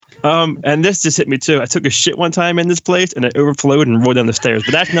And this just hit me too. I took a shit one time in this place and it overflowed and rolled down the stairs.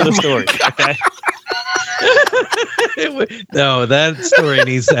 But that's another story. Okay. No, that story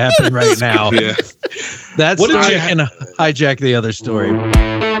needs to happen right now. Yeah. That's gonna hijack the other story.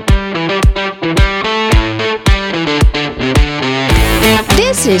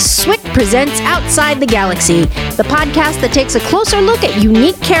 This is SWIC Presents Outside the Galaxy, the podcast that takes a closer look at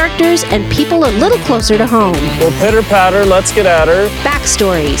unique characters and people a little closer to home. Well, pitter-patter, let's get at her.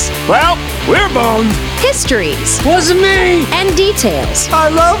 Backstories. Well, we're boned. Histories. Wasn't me. And details. I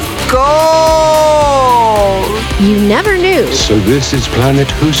love gold. You never knew. So this is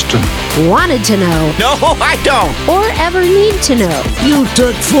Planet Houston. Wanted to know. No, I don't. Or ever need to know. You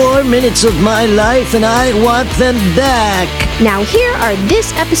took 4 minutes of my life and I want them back. Now here are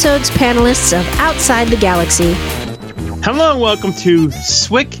this episode's panelists of Outside the Galaxy. Hello and welcome to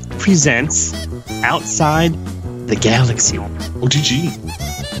SWIC Presents Outside the Galaxy. OTG.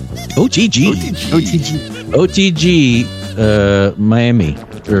 OTG, Miami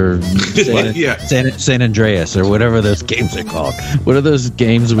or San Andreas or whatever those games are called. What are those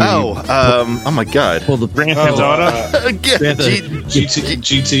games? Oh my God! Well, the Grand Theft Auto,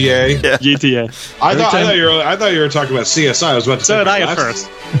 GTA. Yeah. GTA. I thought you were talking about CSI. I was about to. So did I at first.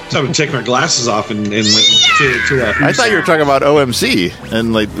 So I'm gonna take my glasses off and to I thought you were talking about OMC,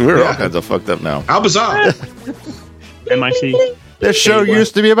 and like we're all kinds of fucked up now. How bizarre! MIT. This show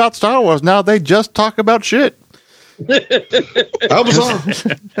used to be about Star Wars. Now they just talk about shit. How bizarre!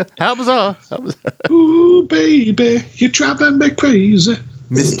 How bizarre! Ooh, baby, you're driving me crazy,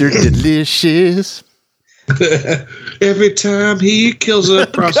 Mr. Delicious. Every time he kills a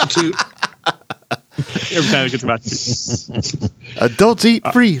prostitute. Every time it gets about Adults eat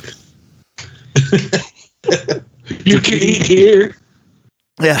free. You can eat here.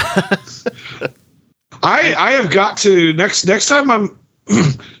 Yeah. I have got to next time I'm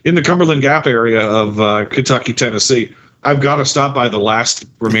in the Cumberland Gap area of Kentucky, Tennessee. I've got to stop by the last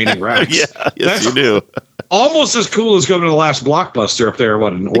remaining racks. Yes, you do. Almost as cool as going to the last Blockbuster up there.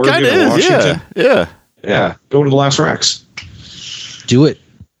 What in Oregon or Washington? Yeah. Go to the last racks. Do it.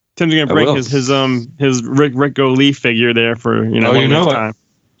 Tim's gonna bring his Rick Lee figure there for time.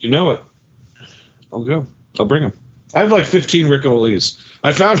 You know it. I'll go. I'll bring him. I have like 15 Rick Lees.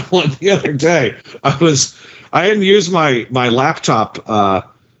 I found one the other day. I hadn't used my laptop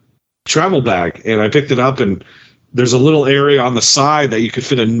travel bag, and I picked it up, and there's a little area on the side that you could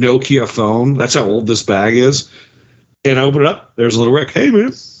fit a Nokia phone. That's how old this bag is. And I open it up. There's a little Rick. Hey,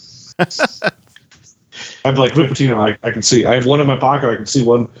 man. I'm like, I can see. I have one in my pocket. I can see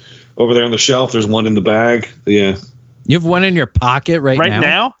one over there on the shelf. There's one in the bag. Yeah. You have one in your pocket right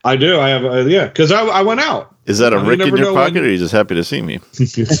now? I do. I have, because I went out. Is that a Rick in your pocket, or are you just happy to see me?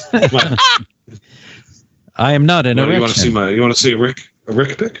 I am not in a Rick. You want to see a Rick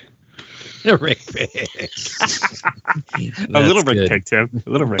pic? A Rick pic. A little Rick pic, Tim. A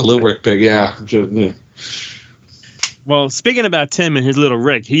little Rick pic, yeah. Well, speaking about Tim and his little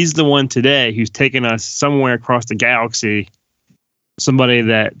Rick, he's the one today who's taking us somewhere across the galaxy. Somebody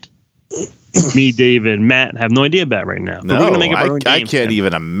that me, Dave, and Matt have no idea about right now. No, we're gonna make up our own games, I can't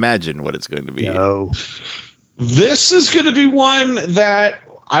even imagine what it's going to be. No. This is going to be one that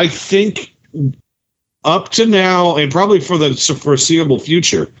I think up to now and probably for the foreseeable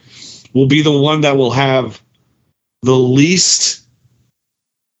future will be the one that will have the least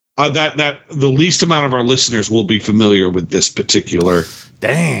the least amount of our listeners will be familiar with this particular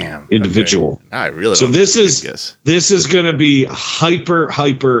individual. Okay. I really so this is going to be hyper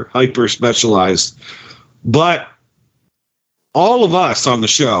specialized, but all of us on the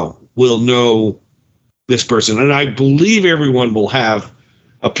show will know this person, and I believe everyone will have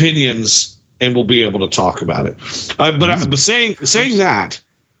opinions and will be able to talk about it. But saying that,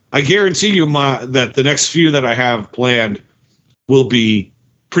 I guarantee you that the next few that I have planned will be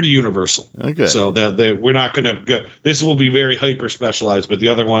pretty universal. Okay. So that we're not going to go. This will be very hyper specialized, but the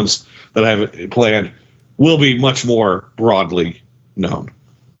other ones that I have planned will be much more broadly known.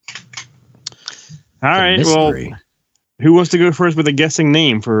 All right. Well, who wants to go first with a guessing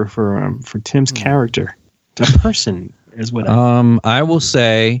name for Tim's character? The person is what I will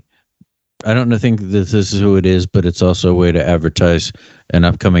say. I don't think this is who it is, but it's also a way to advertise an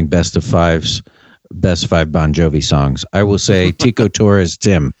upcoming best of fives. Best 5 Bon Jovi songs. I will say Tico Torres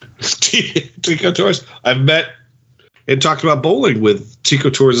Tim. Tico Torres. I've met and talked about bowling with Tico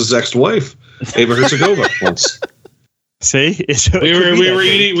Torres' ex-wife, Ava Herzegovina, once. See? We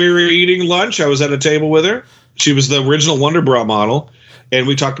were eating lunch. I was at a table with her. She was the original Wonder Bra model, and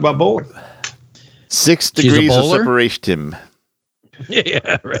we talked about bowling. 6 degrees of separation, Tim.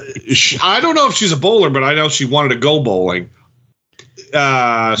 Yeah, right. I don't know if she's a bowler, but I know she wanted to go bowling.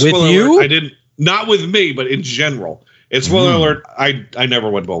 spoiler you? alert, I didn't. Not with me, but in general. And spoiler alert, I never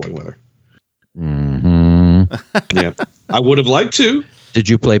went bowling with her. Mm-hmm. Yeah, I would have liked to. Did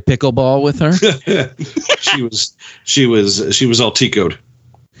you play pickleball with her? She was all Tico'd,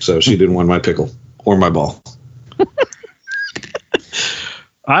 so she didn't want my pickle or my ball.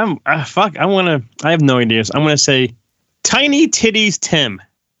 I have no ideas. I'm gonna say Tiny Titties Tim.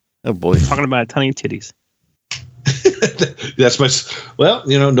 Oh boy, talking about tiny titties. That's my. Well,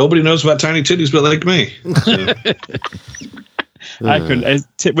 nobody knows about tiny titties but like me. So. I could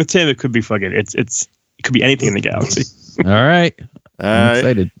with Tim. It could be fucking. It could be anything in the galaxy. All right, I'm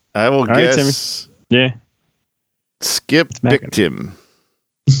excited. I will guess. Yeah. Skip Big Tim.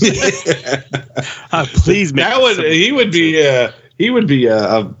 Please make he would be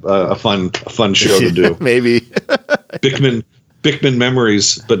a fun show to do. Maybe Bickman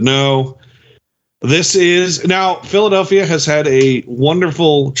memories, but no. This is now Philadelphia has had a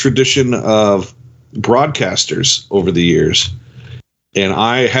wonderful tradition of broadcasters over the years, and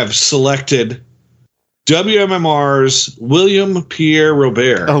I have selected WMMR's William Pierre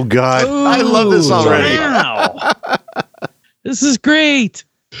Robert. Oh God, I love this already. Wow. This is great.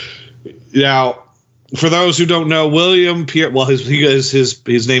 Now, for those who don't know, William Pierre, well, his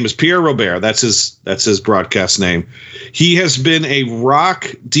name is Pierre Robert. That's his broadcast name. He has been a rock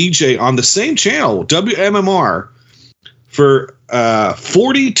DJ on the same channel, WMMR, for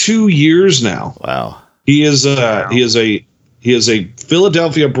 42 years now. Wow. He is a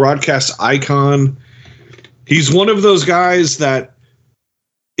Philadelphia broadcast icon. He's one of those guys that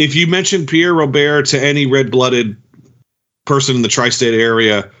if you mention Pierre Robert to any red-blooded person in the tri-state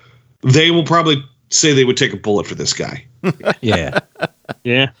area, they will probably say they would take a bullet for this guy. Yeah.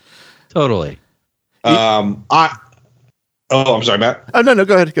 Yeah. Totally. I'm sorry, Matt. Oh no,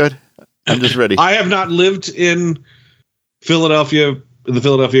 go ahead. I'm just ready. I have not lived in the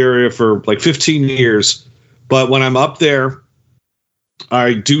Philadelphia area for like 15 years, but when I'm up there,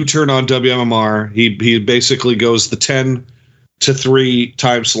 I do turn on WMMR. He basically goes the 10 to 3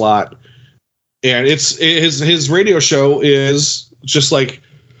 time slot, and his radio show is just like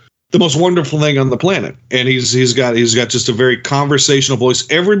the most wonderful thing on the planet. And he's got just a very conversational voice.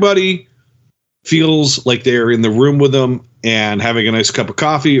 Everybody feels like they're in the room with him and having a nice cup of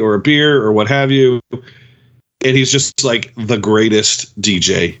coffee or a beer or what have you. And he's just like the greatest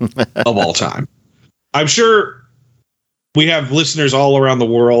DJ of all time. I'm sure we have listeners all around the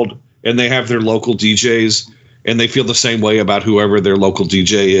world and they have their local DJs and they feel the same way about whoever their local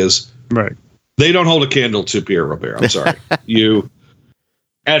DJ is. Right. They don't hold a candle to Pierre Robert. I'm sorry.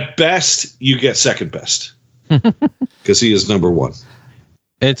 At best, you get second best because he is number one.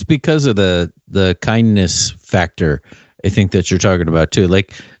 It's because of the kindness factor, I think, that you're talking about too.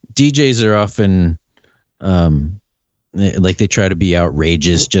 Like DJs are often like they try to be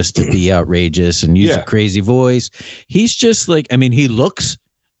outrageous just to be outrageous and use a crazy voice. He's just like, I mean, he looks.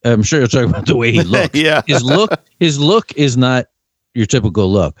 I'm sure you're talking about the way he looks. Yeah, his look is not your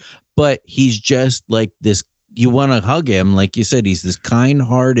typical look, but he's just like this. You want to hug him. Like you said, he's this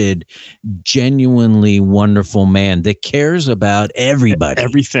kind-hearted, genuinely wonderful man that cares about everybody.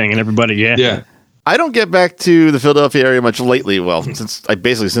 Everything and everybody, yeah. Yeah. I don't get back to the Philadelphia area much lately. Well, since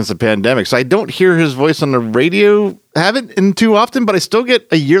the pandemic. So I don't hear his voice on the radio, haven't in too often, but I still get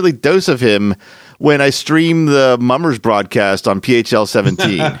a yearly dose of him when I stream the Mummers broadcast on PHL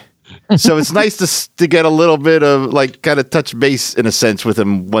 17. So it's nice to get a little bit of like kind of touch base in a sense with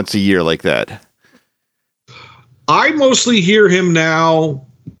him once a year like that. I mostly hear him now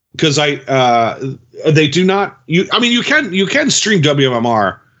because they do not. You can stream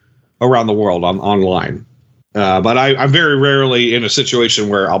WMMR around the world online, but I'm very rarely in a situation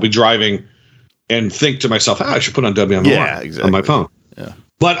where I'll be driving and think to myself, I should put on WMMR on my phone. Yeah.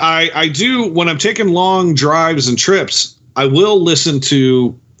 But I do when I'm taking long drives and trips. I will listen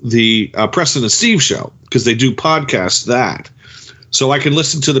to the Preston and Steve show because they do podcast that, so I can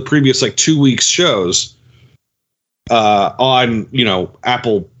listen to the previous 2 weeks shows. On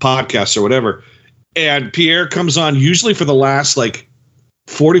Apple Podcasts or whatever, and Pierre comes on usually for the last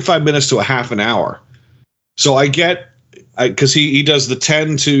 45 minutes to a half an hour. So I get because he does the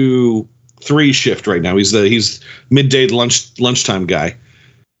 10 to 3 shift right now. He's midday lunchtime guy,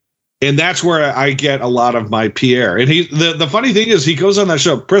 and that's where I get a lot of my Pierre. And the funny thing is he goes on that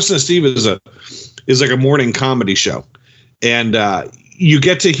show. Preston and Steve is like a morning comedy show, and you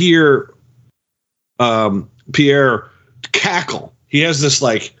get to hear Pierre cackle. He has this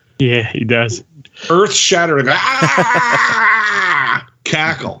he does earth-shattering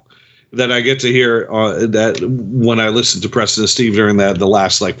cackle that I get to hear that when I listen to Preston and Steve during the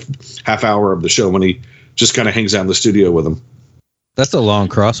last half hour of the show when he just kind of hangs out in the studio with him. That's a long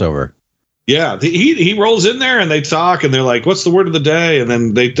crossover. Yeah, he rolls in there and they talk and they're like, "What's the word of the day?" And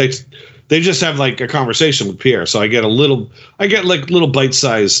then they just have like a conversation with Pierre. So I get like little bite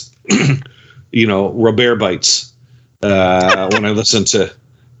size, Robert bites when I listen to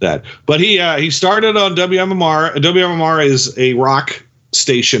that. But he started on WMMR. WMMR is a rock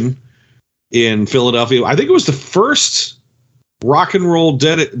station in Philadelphia. I think it was the first rock and roll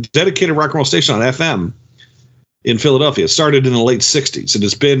dedicated rock and roll station on FM in Philadelphia. It started in the late 60s and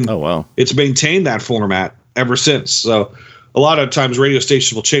it's maintained that format ever since. So a lot of times radio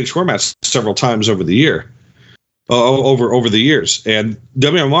stations will change formats several times over the year. Over the years. And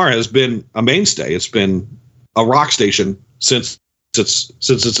WMMR has been a mainstay. It's been a rock station since its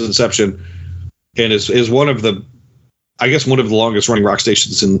inception, and is one of the longest running rock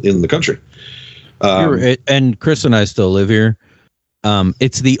stations in the country. And Chris and I still live here.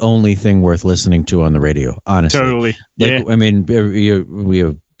 It's the only thing worth listening to on the radio, honestly. Totally. Like, I mean, we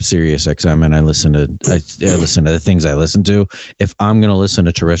have Sirius XM, and I listen to the things I listen to. If I'm going to listen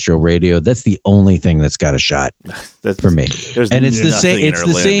to terrestrial radio, that's the only thing that's got a shot for me. And it's the same. It's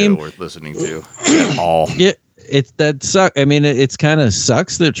the same worth listening to at all. Yeah, that sucks. I mean, it's kind of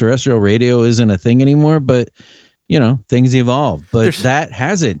sucks that terrestrial radio isn't a thing anymore, but things evolve, but that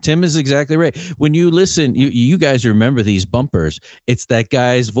hasn't. Tim is exactly right. When you listen, you guys remember these bumpers. It's that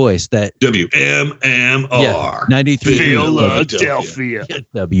guy's voice, that WMMR 93 Philadelphia.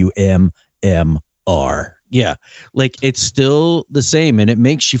 WMMR. Yeah. Like, it's still the same, and it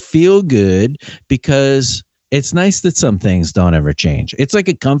makes you feel good because it's nice that some things don't ever change. It's like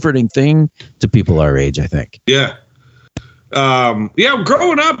a comforting thing to people our age, I think. Yeah.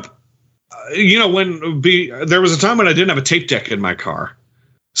 Growing up, there was a time when I didn't have a tape deck in my car.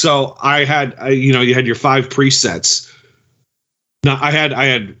 So you had your 5 presets. Now I had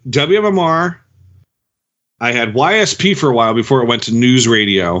WMMR. I had YSP for a while before it went to news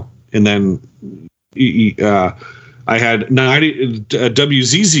radio. And then I had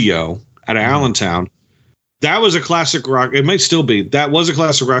WZZO out of Allentown. That was a classic rock. It might still be. That was a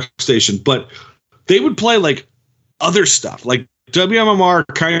classic rock station, but they would play like other stuff. Like WMMR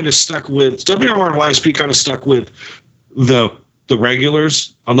and YSP kind of stuck with the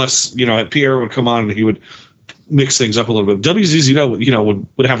regulars, unless Pierre would come on and he would mix things up a little bit. WZZO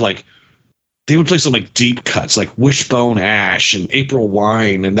would have like, they would play some like deep cuts like Wishbone Ash and April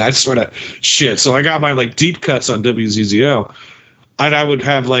Wine and that sort of shit. So I got my like deep cuts on WZZO, and I would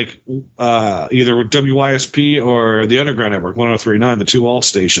have like either WYSP or the Underground Network 103.9, the 2 all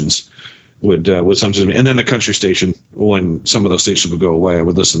stations. Would sometimes, and then the country station, when some of those stations would go away, I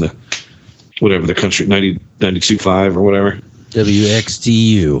would listen to whatever the country 92.5 or whatever.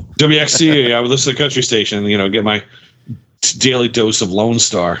 WXTU. Yeah, I would listen to the country station, get my daily dose of Lone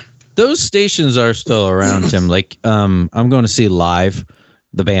Star. Those stations are still around, Tim. Like, I'm going to see Live,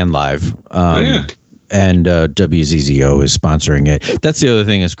 the band Live. And WZZO is sponsoring it. That's the other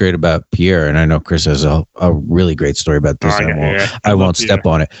thing that's great about Pierre, and I know Chris has a really great story about this. I won't step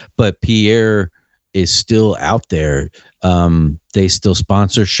on it, but Pierre is still out there. They still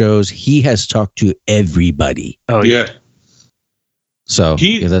sponsor shows. He has talked to everybody. Oh yeah. So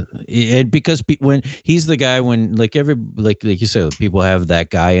because when he's the guy, when like you said, people have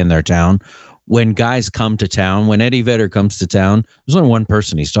that guy in their town. When guys come to town, when Eddie Vedder comes to town, there's only one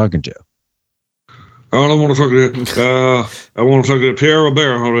person he's talking to. I want to talk to Pierre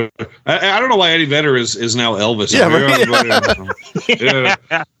Robert. I don't know why Eddie Vedder is now Elvis. Yeah,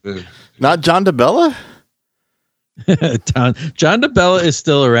 Not John DeBella? John DeBella is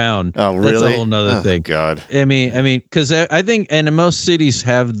still around. Oh, really? That's a whole nother thing. God. I mean, because I think, and most cities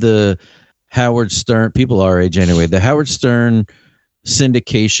have the Howard Stern, people our age anyway, the Howard Stern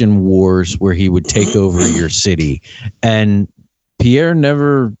syndication wars where he would take over your city. And Pierre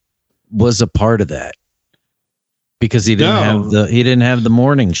never was a part of that. Because he didn't have the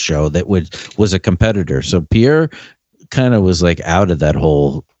morning show that was a competitor. So Pierre kind of was like out of that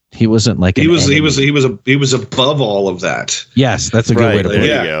whole. He wasn't like he was above all of that. Yes, that's a good way to put it.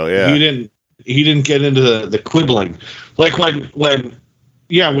 Yeah. He didn't get into the quibbling like when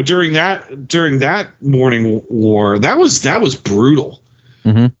during that morning war that was brutal.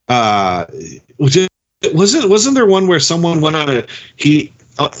 Mm-hmm. Wasn't there one where someone went on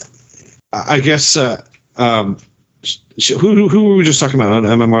who were we just talking about on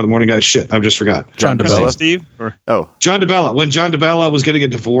MMR the morning guys? Shit, I just forgot. John DeBella. Steve? John DeBella. When John DeBella was getting a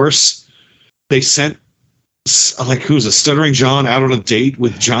divorce, they sent who's a Stuttering John out on a date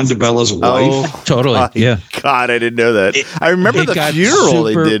with John DeBella's wife. Oh, totally. Yeah. God, I didn't know that. I remember the funeral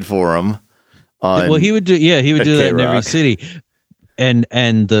they did for him. He would do that in every city. And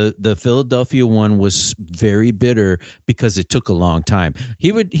the Philadelphia one was very bitter because it took a long time.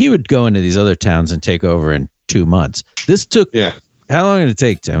 He would go into these other towns and take over in 2 months. This took how long did it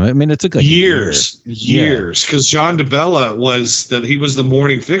take, Tim? I mean, it took like years. Because John DeBella was the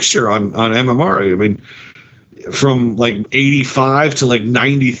morning fixture on MMR. I mean, from like 85 to like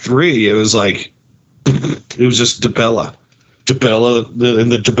 93, it was just DeBella.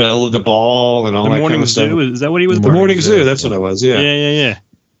 And the DeBella, the ball, and all that kind of stuff. Zoo, is that what he was? The Morning Zoo. That's what it was. Yeah.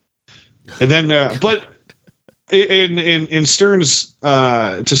 And then, but in Stern's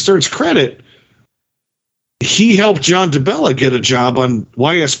to Stern's credit, he helped John DeBella get a job on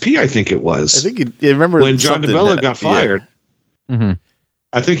YSP. I think it was. I think you remember when John DeBella got fired. Yeah. Mm-hmm.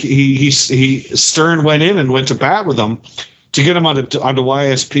 I think Stern went in and went to bat with him to get him onto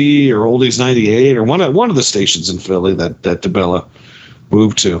YSP or Oldies 98 or one of the stations in Philly that DeBella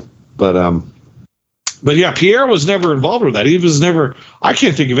moved to. But yeah, Pierre was never involved with that. He was never. I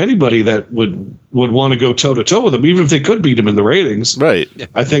can't think of anybody that would want to go toe to toe with him, even if they could beat him in the ratings. Right.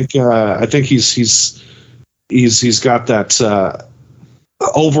 I think he's got that.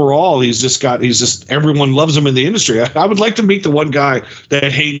 Overall, he's just everyone loves him in the industry. I would like to meet the one guy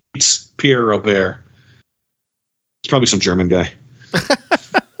that hates Pierre Robert. It's probably some German guy.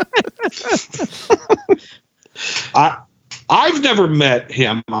 I've never met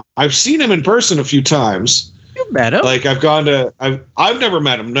him. I've seen him in person a few times. You met him? Like I've never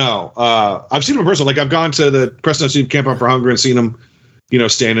met him. No, I've seen him in person. Like I've gone to the Preston Camp Out for Hunger and seen him,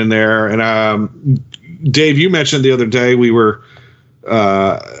 standing there. And Dave, you mentioned the other day we were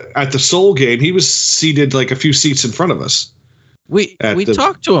at the Soul game. He was seated like a few seats in front of us. We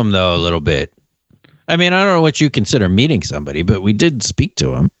talked to him though a little bit. I mean, I don't know what you consider meeting somebody, but we did speak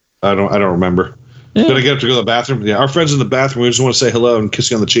to him. I don't remember. Yeah. Did I get up to go to the bathroom? Yeah, our friends in the bathroom. We just want to say hello and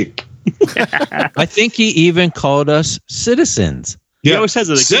kiss you on the cheek. I think he even called us citizens. Yeah, he always says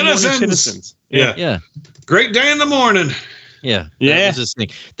it. Like, citizens. Yeah. Great day in the morning. Yeah. That was his thing.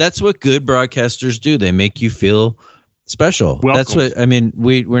 That's what good broadcasters do. They make you feel special. Welcome. That's what I mean.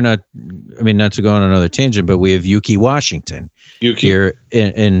 We're not. I mean, not to go on another tangent, but we have Yuki Washington here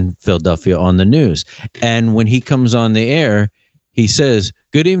in Philadelphia on the news, and when he comes on the air, he says,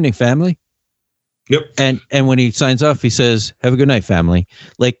 "Good evening, family." Yep. And when he signs off, he says, "Have a good night, family."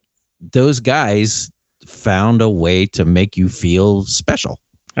 Like those guys found a way to make you feel special.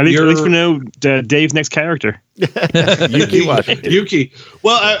 At least we know Dave's next character. Yuki Washington. Yuki.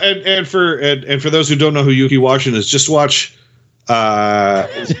 Well, and for those who don't know who Yuki Washington is, just watch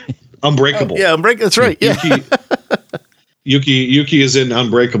Unbreakable. Yeah, Unbreakable. That's right. Yeah. Yuki is in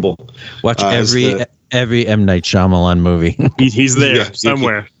Unbreakable. Watch every M. Night Shyamalan movie. He's there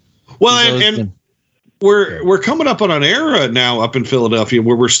somewhere. Well, and we're coming up on an era now up in Philadelphia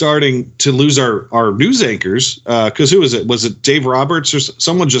where we're starting to lose our news anchors. Because who is it? Was it Dave Roberts or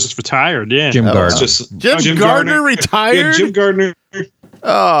someone just retired? Yeah, Jim Gardner. Jim Gardner retired. Yeah, Jim Gardner.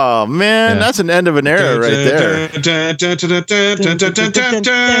 Oh man, that's an end of an era right there. He's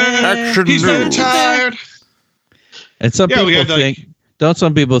retired. And some people think. Don't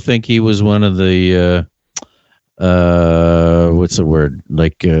some people think he was one of the what's the word?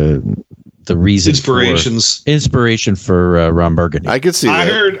 Like the reason inspiration for Ron Burgundy. I could see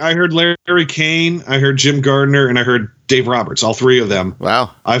that. I heard Larry Kane, I heard Jim Gardner, and I heard Dave Roberts. All three of them.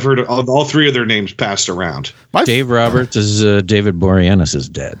 Wow. I've heard all three of their names passed around. Dave Roberts is David Boreanaz's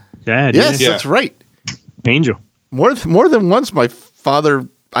dad. Dad. Yes, that's right. Angel. More than once, my father.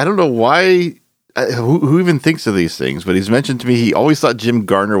 I don't know why. Who even thinks of these things? But he's mentioned to me he always thought Jim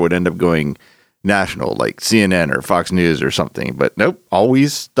Gardner would end up going national, like CNN or Fox News or something. But nope,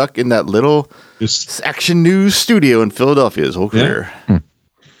 always stuck in that little Action News studio in Philadelphia his whole career. Yeah.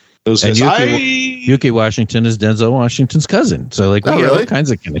 And Yuki Washington is Denzel Washington's cousin. So like, we have all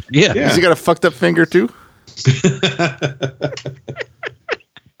kinds of connections. Yeah. Has he got a fucked up finger too?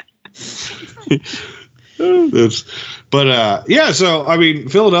 So I mean,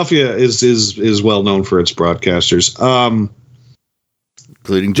 Philadelphia is well known for its broadcasters,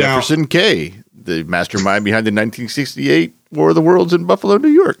 including Jefferson K, the mastermind behind the 1968 War of the Worlds in Buffalo, New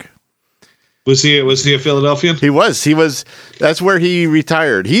York. Was he a Philadelphian? He was. That's where he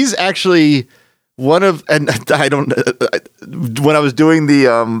retired. He's actually one of, and I don't. When I was doing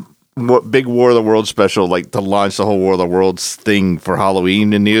the big War of the Worlds special, like to launch the whole War of the Worlds thing for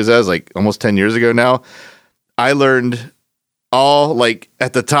Halloween in News, as like almost 10 years ago now, I learned all, like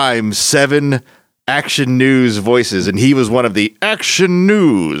at the time, 7 Action News voices, and he was one of the Action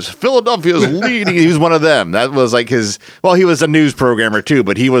News. Philadelphia's leading. He was one of them. That was like his. Well, he was a news programmer too,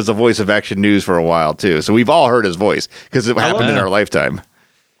 but he was the voice of Action News for a while too. So we've all heard his voice because it happened in our lifetime.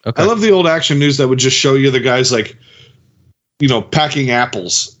 Okay. I love the old Action News that would just show you the guys like packing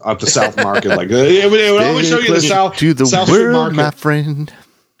apples at the South Market. Like they would always show you the South to the South world, Market. my friend.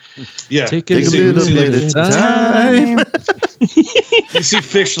 Yeah, Take a little bit of time. You see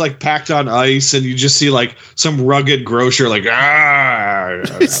fish like packed on ice, and you just see like some rugged grocer like There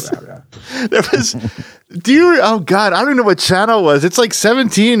was. Oh God, I don't know what channel it was. It's like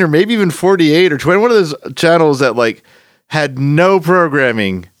 17 or maybe even 48 or 20. One of those channels that like had no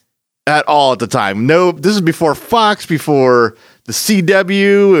programming at all at the time. No, this is before Fox, before the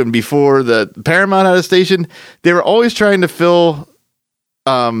CW, and before the Paramount had a station. They were always trying to fill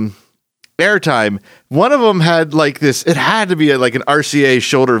airtime. One of them had like this. It had to be like an RCA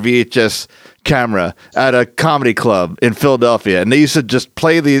shoulder VHS camera at a comedy club in Philadelphia, and they used to just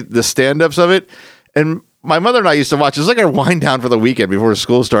play the stand-ups of it. And my mother and I used to watch. It was like our wind down for the weekend before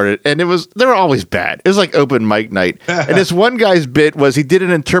school started, and they were always bad. It was like open mic night. And this one guy's bit was he did an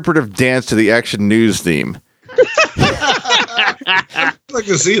interpretive dance to the Action News theme. I'd like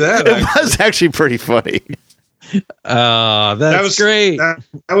to see that. It was actually pretty funny. That was great.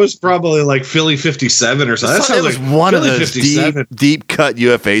 That was probably like Philly 57 or something. That sounds it was like one Philly of those 57. deep cut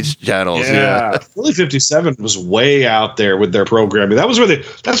UFH channels. Yeah. Philly 57 was way out there with their programming. That's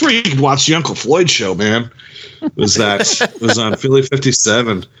where you could watch the Uncle Floyd show, man. Was on Philly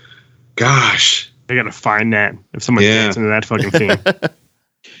 57. Gosh. I gotta find that if someone's dancing to that fucking theme.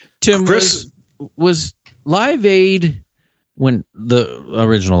 Tim, was Live Aid, when the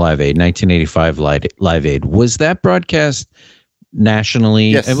original Live Aid, 1985 Live Aid, was that broadcast nationally?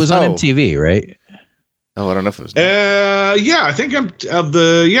 Yes. It was on MTV, right? Oh, I don't know if it was. Yeah, I think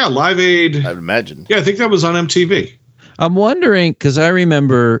Live Aid. I'd imagine. Yeah, I think that was on MTV. I'm wondering because I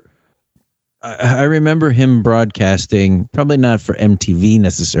remember him broadcasting, probably not for MTV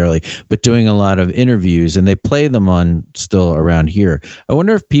necessarily, but doing a lot of interviews, and they play them on still around here. I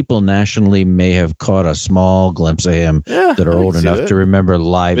wonder if people nationally may have caught a small glimpse of him that are old enough to remember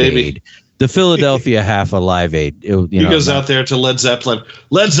Live Aid. The Philadelphia half of Live Aid. He goes out there to Led Zeppelin.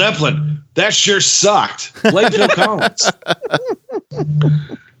 Led Zeppelin, that sure sucked. Like Phil Collins.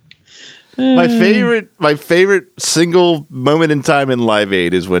 My favorite single moment in time in Live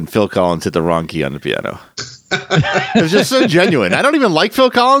Aid is when Phil Collins hit the wrong key on the piano. It was just so genuine. I don't even like Phil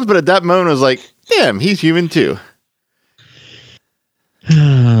Collins, but at that moment I was like, damn, he's human too.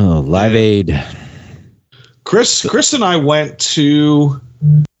 Oh, Live Aid. Chris and I went to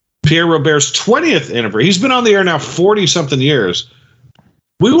Pierre Robert's 20th anniversary. He's been on the air now 40-something years.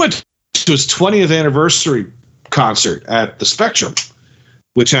 We went to his 20th anniversary concert at the Spectrum,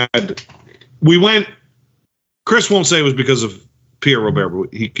 which had... We went. Chris won't say it was because of Pierre Robert,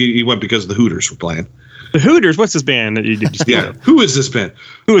 but he went because the Hooters were playing. The Hooters? What's this band that you did? Yeah, who is this band?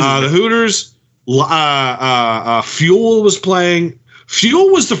 The Hooters. Fuel was playing. Fuel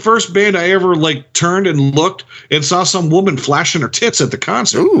was the first band I ever like turned and looked and saw some woman flashing her tits at the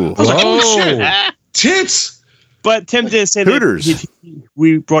concert. Ooh, I was like, "Holy shit, tits!" But Tim did say Hooters. That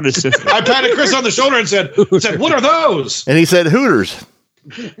we brought his sister. I patted Chris on the shoulder and said, "What are those?" And he said Hooters.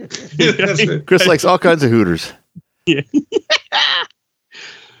 Chris likes all kinds of Hooters. Yeah.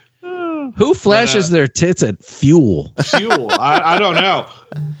 Who flashes their tits at Fuel? Fuel. I don't know.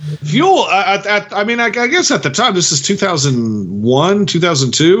 Fuel. I mean, I guess at the time, this is 2001,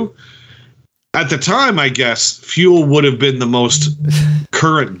 2002. At the time, I guess Fuel would have been the most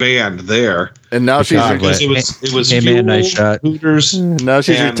current band there. And now she's because it was Hey Fuel, man, nice shot. Hooters. Now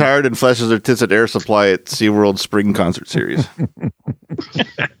she's retired and flashes her tits at Air Supply at SeaWorld Spring Concert Series.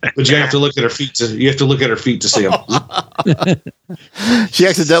 But you have to look at her feet. You have to look at her feet to see them. She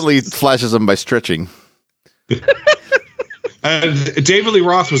accidentally flashes them by stretching. And David Lee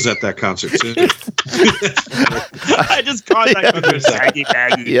Roth was at that concert too. I just caught that under saggy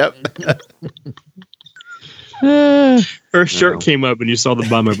baggy. Yep. Her shirt came up and you saw the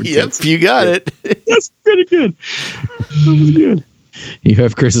bum over Yep, tits. you got it. That's pretty good. That was good. You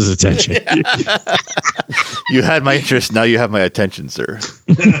have Chris's attention. You had my interest. Now you have my attention, sir.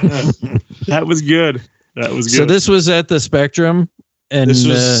 That was good. That was good. So this was at the Spectrum, and This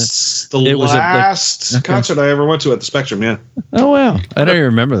was the last concert I ever went to at the Spectrum. Yeah. Oh wow, I don't even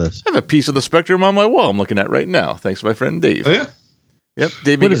remember this. I have a piece of the Spectrum on my wall I'm looking at right now. Thanks to my friend Dave. Oh yeah. Yep.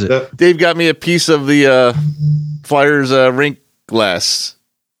 Dave, What is it? Dave got me a piece of the Flyers rink glass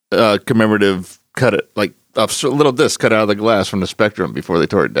commemorative like a little disc cut out of the glass from the Spectrum before they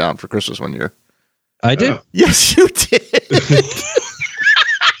tore it down for Christmas one year. I did. Yes, you did.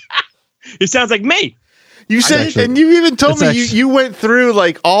 It sounds like me. You said, actually- and you even told me actually- you went through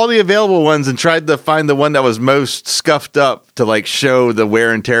like all the available ones and tried to find the one that was most scuffed up to like show the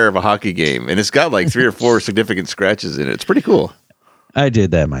wear and tear of a hockey game. And it's got like 3 or 4 significant scratches in it. It's pretty cool. I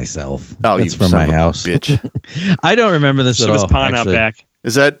did that myself. Oh, That's you from son my of a house. bitch. I don't remember this She at was all. pine out actually. back.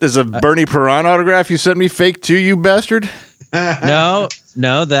 Is a Bernie Perron autograph you sent me fake too, you bastard? No,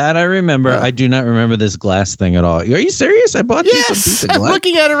 that I remember. I do not remember this glass thing at all. Are you serious? I bought you some piece Yes, of I'm glass.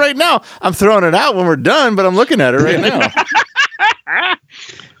 looking at it right now. I'm throwing it out when we're done, but I'm looking at it right now.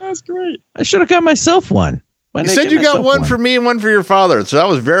 That's great. I should have got myself one. Why You didn't I said get you got myself one for me and one for your father, so I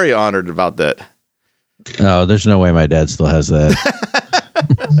was very honored about that. Oh, there's no way my dad still has that.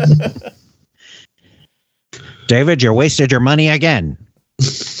 David, you wasted your money again.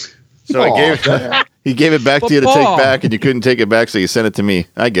 So he gave it back to you to take back, and you couldn't take it back, so you sent it to me.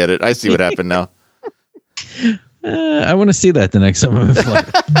 I get it. I see what happened now. I want to see that the next time I'm in flight.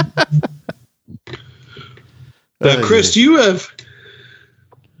 Chris, you've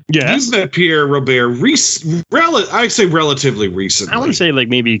met Pierre Robert I say relatively recently. I want to say like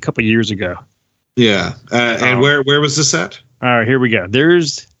maybe a couple of years ago. Yeah. And where was this at? All right, here we go.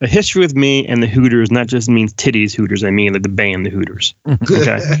 There's a history with me and the Hooters, not just means titties Hooters. I mean like the band, the Hooters.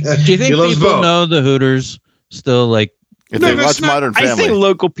 Okay. Do you think He loves people both. know the Hooters still like? If No, they that's watch not- Modern I Family, think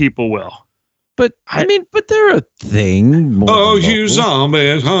local people will. But I mean, but they're a thing. more Oh, than you local.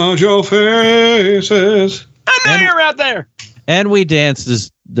 zombies, hide your faces. I know you're out there. And We Danced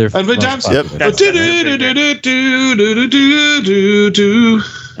is their. And We most Danced, popular. yep. That's Do-do-do-do-do-do-do-do-do.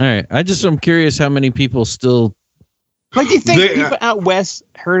 All right. I'm curious how many people still. Like, do you think They- people out west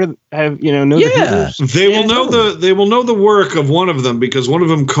know the Yeah. Hooters? They will know the work of one of them because one of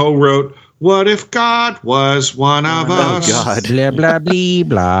them co-wrote "What If God Was One of Us." God. Blah blah blee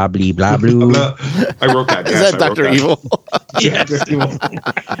blah blee blah blue. I wrote that. Is yes, that I wrote Dr. that. Evil?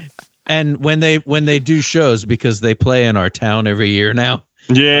 And when they do shows, because they play in our town every year now,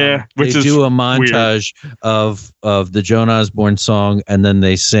 Yeah, which they is do a weird. montage of the Joan Osborne song, and then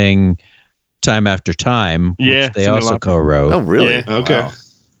they sing "Time After Time," Yeah, which they sing a also lot. co-wrote. Oh, really? Yeah. Okay. Wow.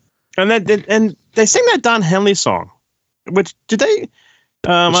 And they sing that Don Henley song, which did they?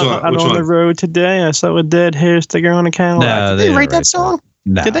 I'm Which on one? the road today. I saw a dead hair sticker on a Cadillac. No, did they they didn't write write that song?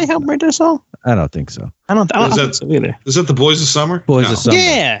 No, Did they help write that song? I don't think so. I don't Is think that- so either. Is that the Boys of Summer? Boys No. of Summer.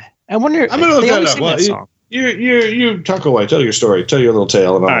 Yeah, I wonder. I'm gonna look they that always up. sing Well, that song. You talk away. Tell your story. Tell your little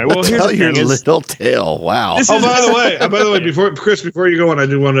tale. And All right. Well, here's Tell the your thing. little tale. Wow. This Oh, is- by the way, before you go on, I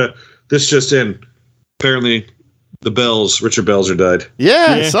do want to. This just in. Apparently, Richard Belzer died.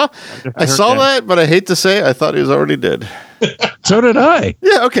 Yeah, Yeah. I saw that, but I hate to say, I thought he was already dead. So did I.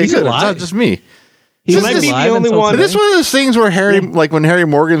 Yeah, okay, He's good. alive. It's not just me. He might be the only one. But this is one of those things where when Harry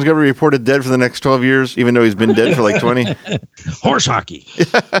Morgan's going to be reported dead for the next 12 years, even though he's been dead for like 20. Horse hockey.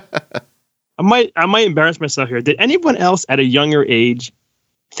 I might embarrass myself here. Did anyone else at a younger age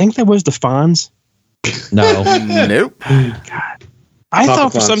think that was the Fonz? No. Nope. I Papa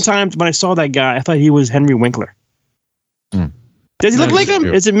thought for Fonz. sometimes when I saw that guy, I thought he was Henry Winkler. Hmm. Does he look No, like him?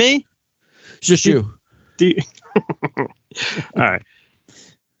 you. Is it me? It's just you. Do you- All right.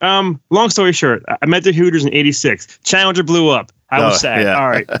 Long story short, I met the Hooters in '86. Challenger blew up. I was Oh, sad. yeah. All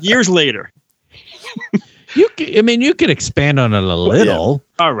right. Years later. You could expand on it a little.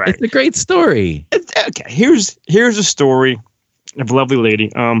 All right. It's a great story. Okay. Here's a story of a lovely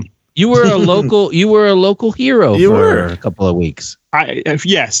lady. You were a local hero You for were. a couple of weeks.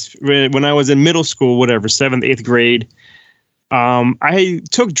 Yes, when I was in middle school, whatever, 7th, 8th grade, I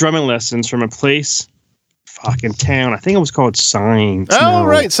took drumming lessons from a place, fucking town. I think it was called Signs. Oh, No.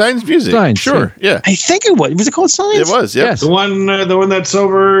 right. Science music. Science, Sure. Yeah. I think it was. Was it called Signs? It was. Yeah. Yes. The one that's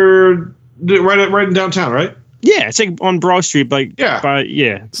over right in downtown, right? Yeah, it's like on Broad Street, like Yeah.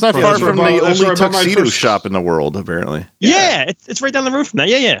 yeah. It's not Yeah, far that's from where I the bought- that's where only I bought my tuxedo first- shop in the world, apparently. Yeah, it's right down the road from that.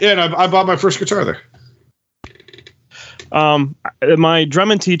 Yeah. Yeah, and I bought my first guitar there. My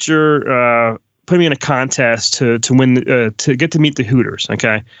drumming teacher put me in a contest to win to get to meet the Hooters.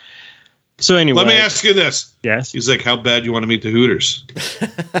 Okay, so anyway, Let me ask you this. Yes. He's like, how bad you want to meet the Hooters?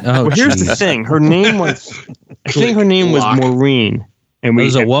 Oh, Well, here's the geez. thing. Her name was, I think her name was Lock. Maureen, and It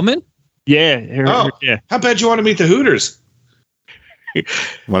was a woman? yeah, yeah. How bad you want to meet the Hooters?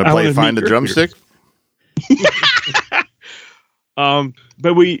 Want I to play wanna Find meet a Drumstick?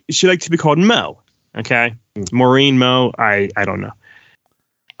 But she liked to be called Mo. Okay, Maureen Mo. I don't know.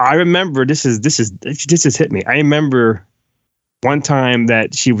 I remember this is hit me. I remember one time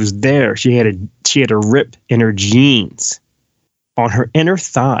that she was there. She had a rip in her jeans on her inner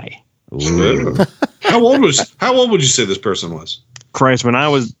thigh. How old would you say this person was? Christ,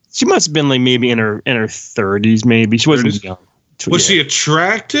 she must have been like maybe in her 30s, maybe. She wasn't 30s? young. Was she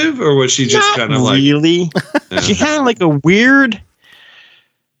attractive, or was she just Not kind of like? really? She had like a weird,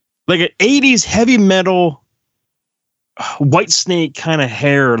 like an 80s heavy metal White Snake kind of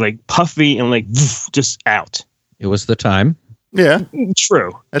hair, like puffy and like just out. It was the time. Yeah.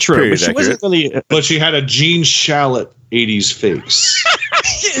 True. That's true. period But she wasn't really. But she had a Gene Shalit 80s face.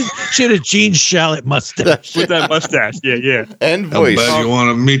 She had a Gene Shalit mustache. With that mustache. Yeah. And voice. I bet you want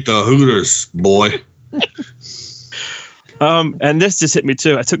to meet the Hooters, boy. And this just hit me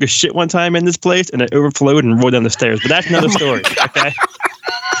too. I took a shit one time in this place and it overflowed and rolled down the stairs. But that's another story. Okay.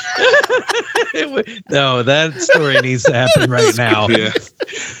 No, that story needs to happen right now. Yeah.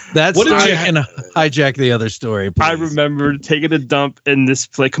 That What did story you can hijack the other story. Please. I remember taking a dump in this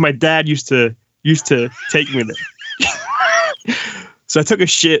place. 'Cause my dad used to take me there. So I took a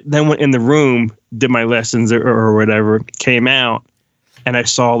shit, then went in the room, did my lessons or whatever, came out, and I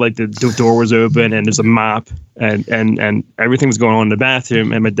saw like the door was open and there's a mop and everything was going on in the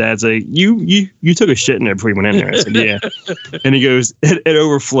bathroom. And my dad's like, you took a shit in there before you went in there. I said, yeah. And he goes, it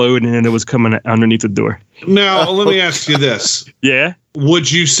overflowed and it was coming underneath the door. Now, let me ask you this. Yeah.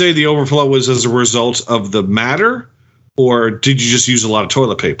 Would you say the overflow was as a result of the matter, or did you just use a lot of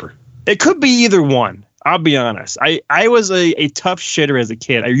toilet paper? It could be either one. I'll be honest. I was a tough shitter as a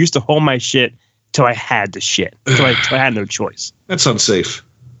kid. I used to hold my shit till I had to shit. Till I had no choice. That's unsafe.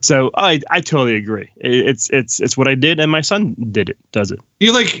 So I totally agree. It's what I did, and my son does it.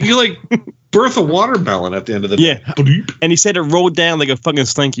 You like Bertha Watermelon at the end of the day. Yeah. And he said it rolled down like a fucking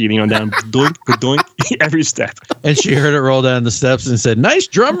slinky, down doink, doink, every step. And she heard it roll down the steps and said, "Nice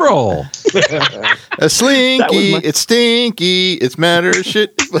drum roll." A slinky, it's stinky, it's matter of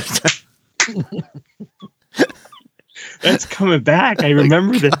shit. That's coming back. I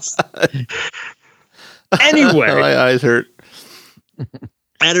remember this. Anyway, my eyes hurt.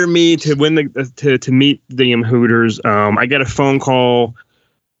 Enter me to win to meet the Hooters. I got a phone call.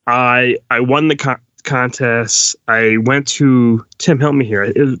 I won the contest. I went to Tim. Help me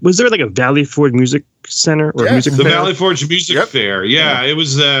here. Was there like a Valley Forge Music Center or music? The fair? Valley Forge Music Fair. Yeah, it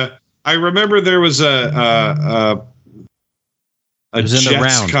was. I remember there was a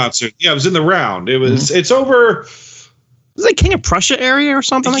Jets concert. Yeah, it was in the Round. It was. Mm-hmm. It's over. Is it King of Prussia area or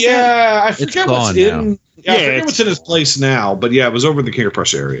something like that? Yeah, I forget what's in. Yeah, I forget what's in his place now. But yeah, it was over in the King of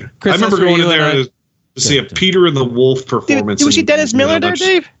Prussia area. Chris, I remember going in there to see a Peter and the Wolf performance. Did we see Dennis Miller there,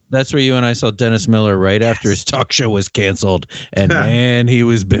 Dave? That's where you and I saw Dennis Miller right after his talk show was canceled, and man, he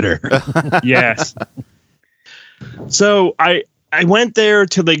was bitter. Yes. So I went there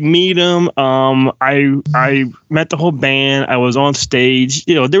to like meet him. I met the whole band. I was on stage.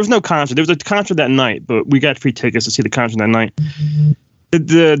 There was no concert. There was a concert that night, but we got free tickets to see the concert that night.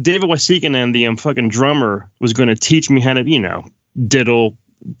 The David Wasikin and the fucking drummer was going to teach me how to, diddle.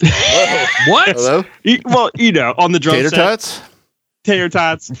 What? Hello? Well, on the drum Tater set. tots? Tater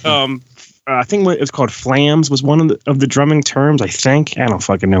tots. I think what it's called flams was one of the drumming terms. I think I don't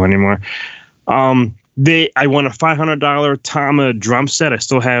fucking know anymore. I won a $500 Tama drum set. I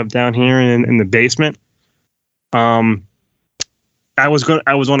still have down here in the basement. I was on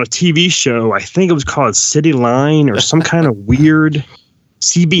a TV show. I think it was called City Line or some kind of weird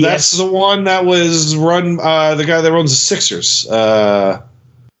CBS. That's the one that was run. The guy that runs the Sixers.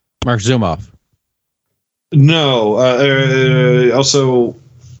 Mark Zumoff. No. Also,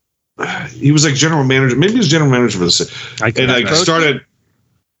 he was like general manager. Maybe he was general manager for the Sixers. I started.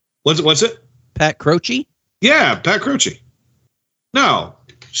 What's it? Pat Croce? Yeah, Pat Croce. No.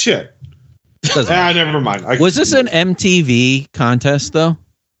 Shit. Never mind. Was this an MTV contest, though?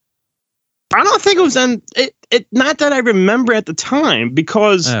 I don't think it was not that I remember at the time,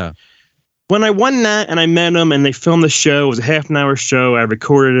 because when I won that and I met him and they filmed the show, it was a half an hour show. I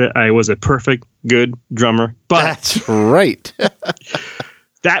recorded it. I was a perfect, good drummer. But that's right.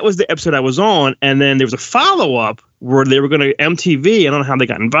 That was the episode I was on. And then there was a follow-up where they were going to MTV. I don't know how they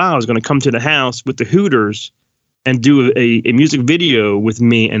got involved. I was going to come to the house with the Hooters and do a music video with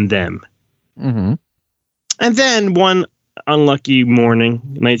me and them. Mm-hmm. And then one unlucky morning,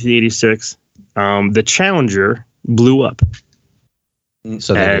 1986, the Challenger blew up.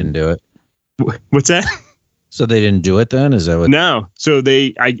 So they didn't do it. What's that? So they didn't do it then? Is that what? No. So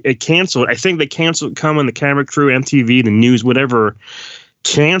it canceled. I think they canceled coming, the camera crew, MTV, the news, whatever,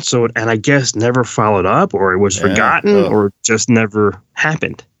 canceled, and I guess never followed up, or it was forgotten, or just never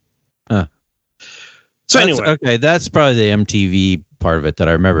happened. Huh. So anyway. Okay, that's probably the MTV part of it that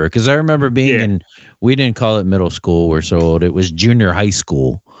I remember, because I remember being in, we didn't call it middle school, we're so old, it was junior high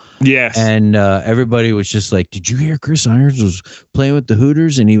school. Yes. And everybody was just like, did you hear Chris Irons was playing with the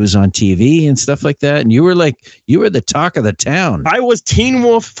Hooters and he was on TV and stuff like that? And you were the talk of the town. I was Teen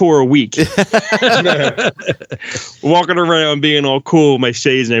Wolf for a week. Walking around being all cool, my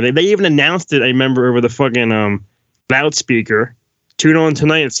shades and everything. They even announced it, I remember, over the fucking loudspeaker. Tune on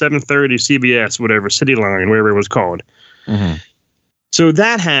tonight at 7:30 CBS, whatever, City Line, whatever it was called. Mm-hmm. So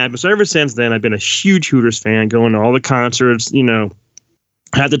that happened. So ever since then, I've been a huge Hooters fan, going to all the concerts.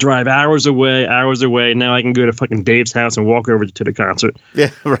 I had to drive hours away. Now I can go to fucking Dave's house and walk over to the concert. Yeah,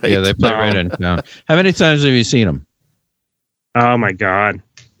 right. Yeah, they play right in town. How many times have you seen them? Oh my God,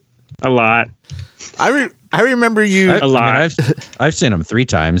 a lot. I remember you. A lot. I've seen them 3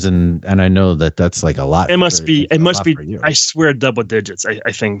 times, and I know that's like a lot. It must be. For you. I swear, double digits.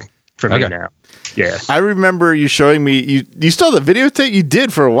 I think for me now. Yeah. I remember you showing me. You still have the videotape? You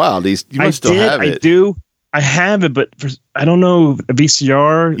did for a while. You must still have it. I do. I have it, but I don't know, a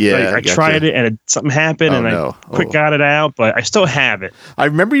VCR. Yeah, I tried it, and something happened, I got it out, but I still have it. I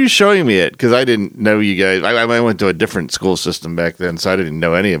remember you showing me it because I didn't know you guys. I went to a different school system back then, so I didn't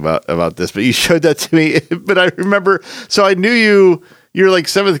know any about this. But you showed that to me. But I remember, so I knew you. You're like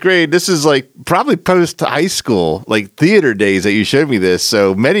 7th grade. This is like probably post high school, like theater days that you showed me this.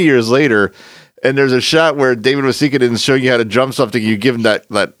 So many years later. And there's a shot where David Wasika is showing you how to drum something. You give him that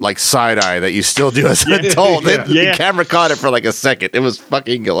like side eye that you still do as an adult. The camera caught it for like a second. It was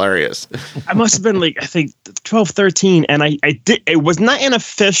fucking hilarious. I must have been like, I think 12, 13. And I did. It was not an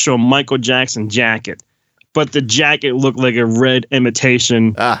official Michael Jackson jacket, but the jacket looked like a red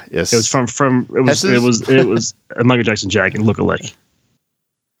imitation. Ah, yes. It was it was a Michael Jackson jacket look-alike.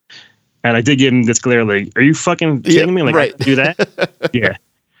 And I did give him this glare like, are you fucking kidding me? Like, right. I do that? Yeah.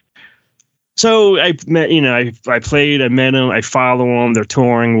 So I met, I played, I met them, I follow them, they're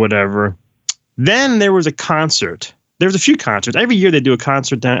touring, whatever. Then there was a concert. There was a few concerts. Every year they do a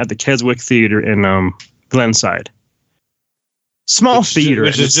concert down at the SWIC Theater in Glenside. Small theater.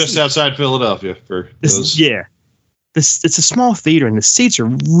 Which is just outside Philadelphia. It's a small theater, and the seats are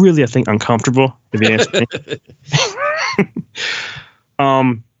really, I think, uncomfortable, if you ask me.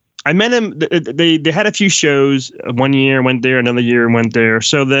 I met him. They had a few shows. One year went there, another year went there.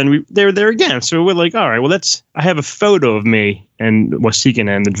 So then they were there again. So we're like, all right, well, I have a photo of me and Wasika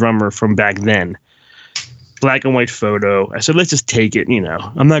and the drummer from back then. Black and white photo. I said, let's just take it.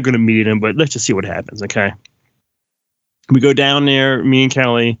 I'm not going to meet him, but let's just see what happens. Okay. We go down there, me and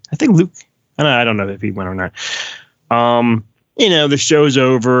Kelly. I think Luke. I don't know if he went or not. The show's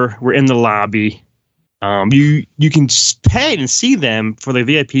over. We're in the lobby. You can pay and see them for the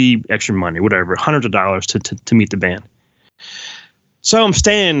VIP extra money, whatever, hundreds of dollars to meet the band. So I'm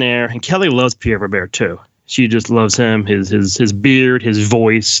standing there, and Kelly loves Pierre Robert too. She just loves him, his beard, his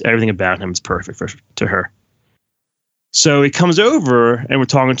voice, everything about him is perfect to her. So he comes over, and we're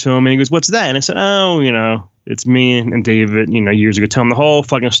talking to him, and he goes, "What's that?" And I said, "Oh, it's me and David, years ago." Tell him the whole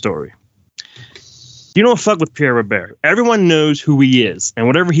fucking story. You don't fuck with Pierre Robert. Everyone knows who he is, and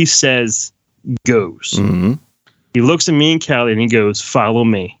whatever he says goes. Mm-hmm. He looks at me and Kelly and he goes, "Follow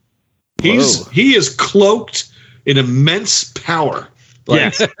me." He is cloaked in immense power,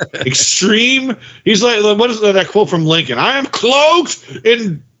 extreme. He's like, what is that quote from Lincoln? "I am cloaked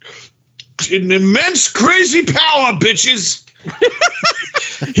in immense crazy power, bitches."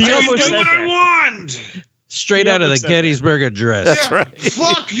 He almost do what I want. Straight out of the Gettysburg Address. That's right.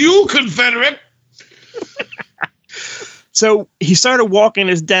 Fuck you, Confederate. So he started walking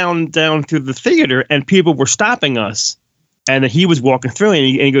us down through the theater, and people were stopping us. And then he was walking through, and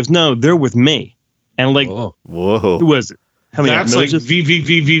he goes, "No, they're with me." And like, whoa, who was it? How many? That's like VIP.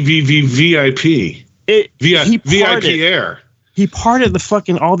 VIP Air. He parted the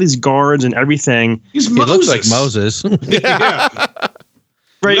fucking all these guards and everything. He looks like Moses. Yeah.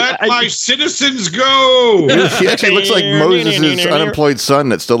 Right. Let my citizens go. He actually looks like Moses' unemployed son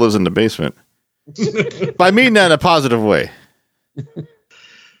that still lives in the basement. But I mean that in a positive way.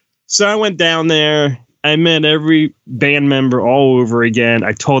 So I went down there. I met every band member all over again.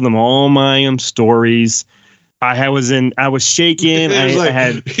 I told them all my stories. I was shaking. I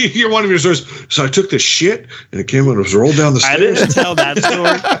had. You're one of your stories. So I took the shit and it came and it was rolled down the stairs. I didn't tell that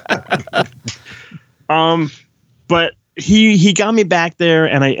story. But he got me back there,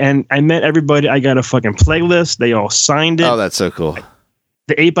 and I met everybody. I got a fucking playlist. They all signed it. Oh, that's so cool.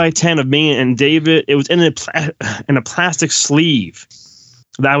 The 8x10 of me and David. It was in a plastic sleeve.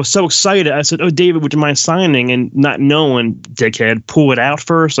 I was so excited. I said, "Oh, David, would you mind signing?" And not knowing, dickhead, pull it out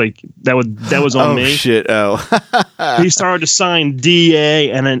first. Like that was on me. Oh shit! Oh. He started to sign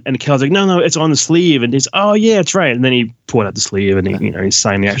DA, and Kel's like, "No, it's on the sleeve." And he's, "Oh yeah, it's right." And then he pulled out the sleeve, and he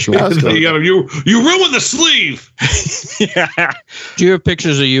signed the actual. You ruined the sleeve. Yeah. Do you have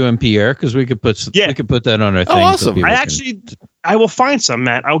pictures of you and Pierre? Because we could put that on our thing. Oh, awesome! I will find some,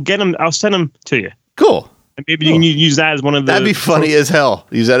 Matt. I'll get them. I'll send them to you. Cool. And maybe you can use that as one of the. That'd be funny as hell.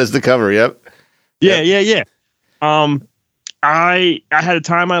 Use that as the cover. Yep. Yeah. I had a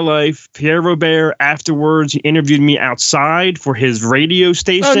time of my life. Pierre Robert, afterwards, he interviewed me outside for his radio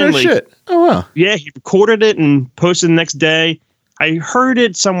station. Oh, no shit. Oh, wow. Yeah, he recorded it and posted the next day. I heard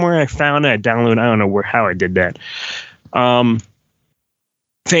it somewhere. I found it. I downloaded. I don't know how I did that.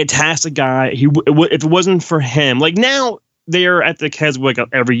 Fantastic guy. If it wasn't for him, like now they're at the Keswick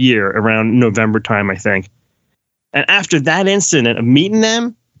every year around November time, I think. And after that incident of meeting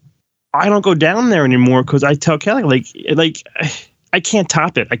them, I don't go down there anymore because I tell Kelly like I can't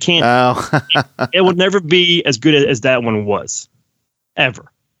top it. I can't. Oh. It will never be as good as that one was,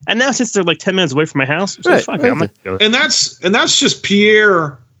 ever. And now since they're like 10 minutes away from my house, so right, fuck right. it, I'm gonna go. And that's just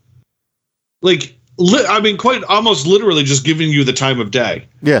Pierre. Like, I mean, quite almost literally just giving you the time of day.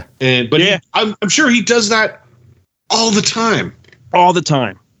 Yeah. I'm sure he does that all the time. All the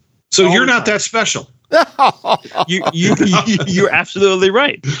time. So All you're the not time. that special. You're absolutely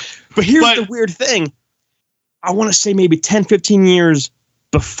right. But here's the weird thing. I want to say maybe 10, 15 years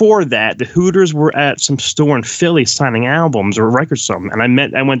before that, the Hooters were at some store in Philly signing albums or records or something.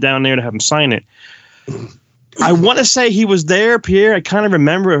 And I went down there to have him sign it. I want to say he was there, Pierre. I kind of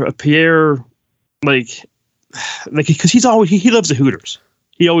remember a Pierre, like because he loves the Hooters.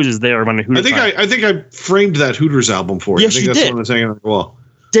 He always is there on the Hooters. I think I framed that Hooters album for you. Yes, I think you that's did. what I'm saying on the wall.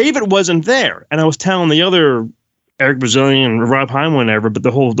 David wasn't there, and I was telling the other Eric Brazilian, Rob Heim, whatever, but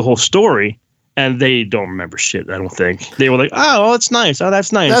the whole story, and they don't remember shit. I don't think they were like, "Oh, it's nice. Oh,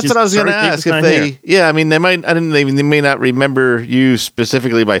 that's nice." That's what I was going to ask. If they, yeah, I mean, they may not remember you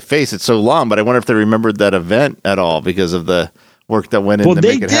specifically by face. It's so long, but I wonder if they remembered that event at all because of the work that went in to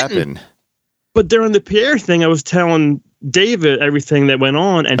make it happen. But during the Pierre thing, I was telling David everything that went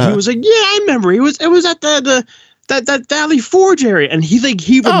on, and he was like, "Yeah, I remember. It was at that Valley Forge area," and he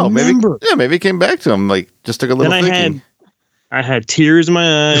remembered. Maybe it came back to him. Like, just took a little thinking. I had tears in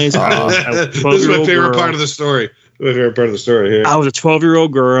my eyes. This is my favorite part of the story. My favorite part of the story here. I was a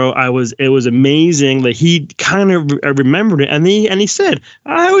 12-year-old girl. It was amazing. Like he kind of remembered it, and he said,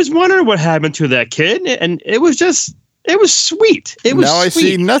 "I always wondered what happened to that kid," and it was sweet. It was. Now I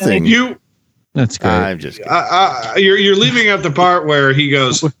see nothing. That's good. I'm just you're leaving out the part where he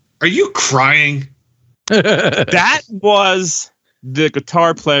goes, "Are you crying?" That was the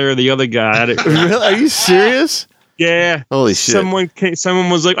guitar player, the other guy. Really? Are you serious? Yeah. Holy shit. Someone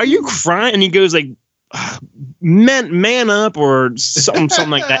was like, "Are you crying?" And he goes like, man up or something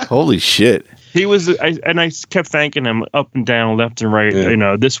like that. Holy shit. He was, I kept thanking him up and down, left and right.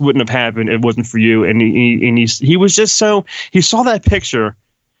 Yeah. This wouldn't have happened. It wasn't for you. And he was just so, he saw that picture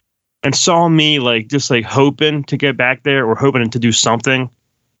and saw me just hoping to get back there or hoping to do something.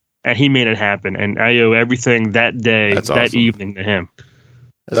 And he made it happen. And I owe everything that day, that evening to him.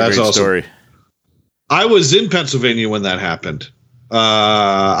 That's a great awesome. Story. I was in Pennsylvania when that happened.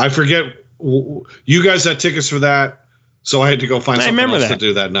 I forget. You guys had tickets for that, so I had to go find something else to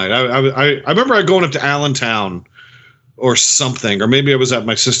do that night. I remember going up to Allentown or something, or maybe I was at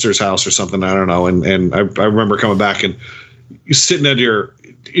my sister's house or something. I don't know. And I remember coming back and you sitting in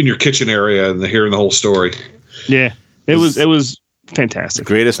your kitchen area and hearing the whole story. Yeah, it was fantastic.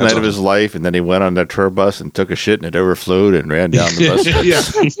 Greatest night of his life, and then he went on that tour bus and took a shit and it overflowed and ran down the bus. Yeah.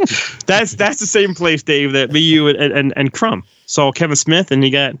 That's the same place, Dave, that me, you, and Crumb saw Kevin Smith and he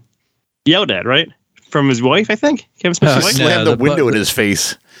got yelled at, right? From his wife, I think. Kevin Smith's wife slammed the window in his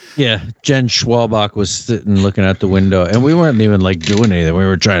face. Yeah, Jen Schwalbach was sitting looking out the window, and we weren't even doing anything. We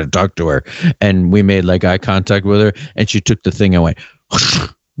were trying to talk to her, and we made eye contact with her, and she took the thing and went,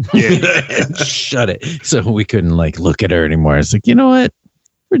 and shut it. So we couldn't look at her anymore. It's like, you know what?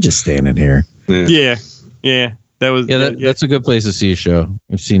 We're just standing here. Yeah. That was that's a good place to see a show.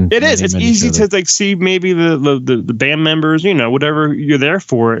 I've seen it is. It's easy to see maybe the band members, whatever you're there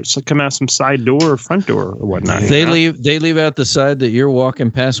for. So come out some side door or front door or whatnot. They leave out the side that you're walking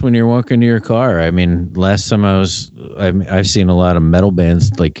past when you're walking to your car. I mean, last time I've seen a lot of metal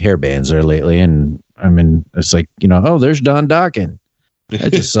bands, hair bands there lately, and I mean it's there's Don Dokken. I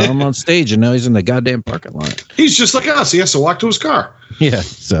just saw him on stage, and now he's in the goddamn parking lot. He's just like us. He has to walk to his car. Yeah,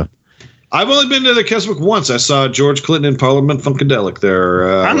 so. I've only been to the Keswick once. I saw George Clinton in Parliament Funkadelic there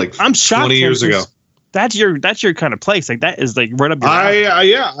I'm shocked 20 years ago. That's your kind of place. That is right up your alley.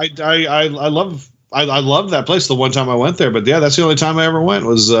 I love that place the one time I went there. But yeah, that's the only time I ever went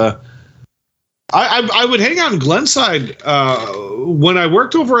was I would hang out in Glenside when I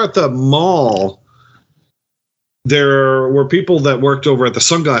worked over at the mall. There were people that worked over at the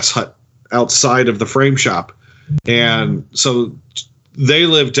Sunglass Hut outside of the frame shop. And so they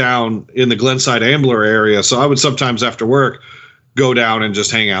lived down in the Glenside Ambler area. So I would sometimes after work go down and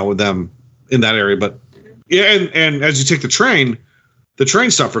just hang out with them in that area. But yeah, and as you take the train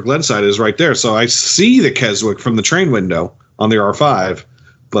stop for Glenside is right there. So I see the Keswick from the train window on the R5.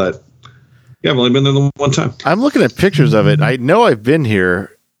 But yeah, I've only been there the one time. I'm looking at pictures of it. I know I've been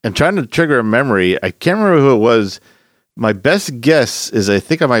here. I'm trying to trigger a memory. I can't remember who it was, My best guess is I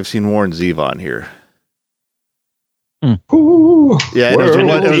think I might have seen Warren Zevon here. Ooh, Yeah,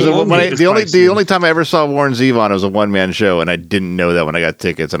 the only time I ever saw Warren Zevon was a one-man show, and I didn't know that when I got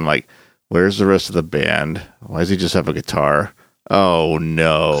tickets. And I'm like, where's the rest of the band? Why does he just have a guitar? Oh,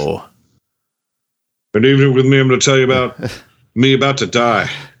 no. Good evening with me. I'm going to tell you about me about to die.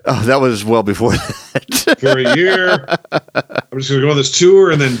 Oh, that was well before that. For a year. I'm just going to go on this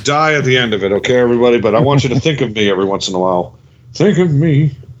tour and then die at the end of it, okay, everybody? But I want you to think of me every once in a while. Think of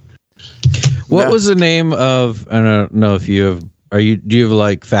me. What was the name of? I don't know if you have. Do you have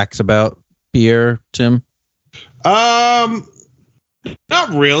like facts about Pierre, Tim? Not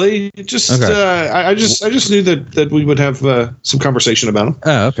really. Just okay. I just knew that we would have some conversation about him.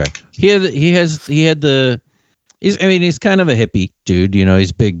 Oh, okay. He's kind of a hippie dude. You know,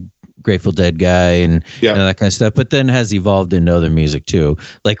 he's a big Grateful Dead guy and that kind of stuff. But then has evolved into other music too.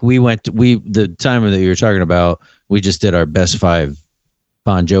 Like the time that you were talking about, we just did our best 5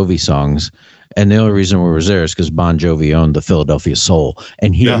 Bon Jovi songs. And the only reason we were there is because Bon Jovi owned the Philadelphia Soul,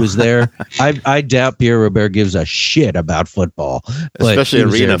 and he was there. I doubt Pierre Robert gives a shit about football, especially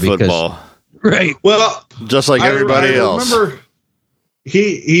arena football. Right. Well, just like everybody else. Remember,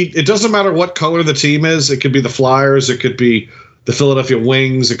 he. It doesn't matter what color the team is. It could be the Flyers. It could be the Philadelphia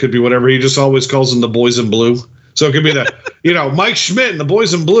Wings. It could be whatever. He just always calls them the Boys in Blue. So it could be the, Mike Schmidt and the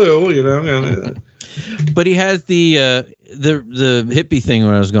Boys in Blue. But he has the hippie thing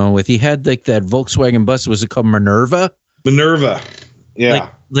when I was going with. He had like that Volkswagen bus. Was it called Minerva? Minerva. Yeah.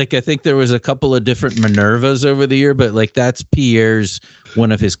 Like I think there was a couple of different Minervas over the year, but like that's Pierre's,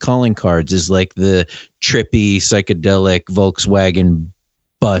 one of his calling cards is like the trippy psychedelic Volkswagen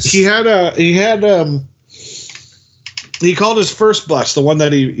bus. He called his first bus the one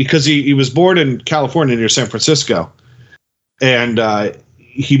that because he was born in California near San Francisco, and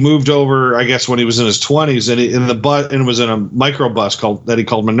he moved over, I guess, when he was in his 20s, and was in a microbus that he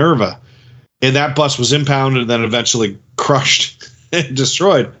called Minerva, and that bus was impounded and then eventually crushed and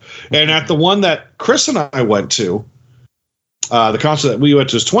destroyed. And at the one that Chris and I went to, the concert that we went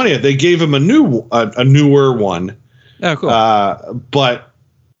to his 20th, they gave him a newer one. Oh, cool. But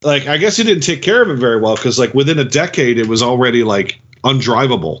like, I guess he didn't take care of it very well because like within a decade, it was already like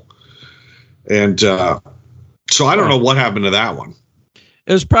undrivable. And so I don't know what happened to that one.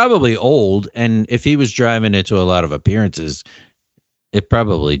 It was probably old, and if he was driving it to a lot of appearances, it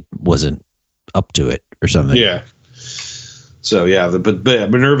probably wasn't up to it or something. Yeah. So yeah, but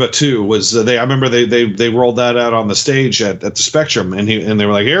Minerva 2 was I remember they rolled that out on the stage at the Spectrum, and they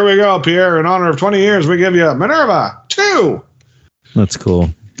were like, "Here we go, Pierre! In honor of 20 years, we give you Minerva 2." That's cool.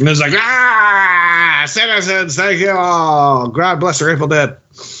 And it's like, citizens, thank you all. God bless the Grateful Dead.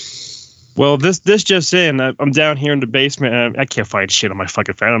 Well, this just in, I'm down here in the basement, and I can't find shit on my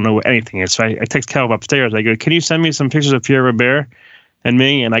fucking phone. I don't know what anything is. So I text Cal upstairs. I go, "Can you send me some pictures of Pierre Robert and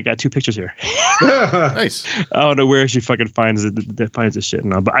me?" And I got 2 pictures here. Nice. I don't know where she fucking finds this shit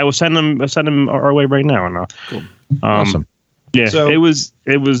now, but I will send them our way right now. And cool. Awesome. Yeah, so, it was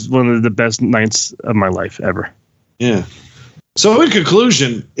one of the best nights of my life ever. Yeah. So in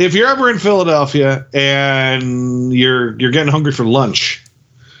conclusion, if you're ever in Philadelphia and you're getting hungry for lunch,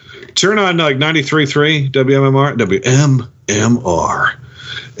 turn on like 93.3 WMMR,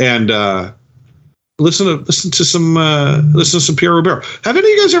 and listen to some Pierre Robert. Have any of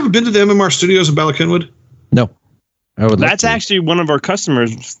you guys ever been to the MMR studios in Bala Cynwyd? No. That's actually one of our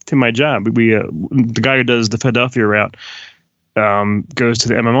customers to my job. We the guy who does the Philadelphia route goes to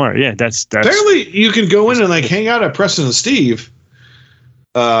the MMR. Yeah, that's apparently you can go in and like hang out at Preston and Steve.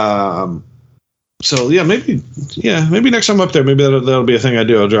 So maybe next time I'm up there, maybe that'll be a thing I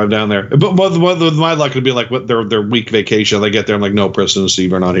do. I'll drive down there. But with my luck, it'd be like what their week vacation. They get there, I'm like, no, Preston and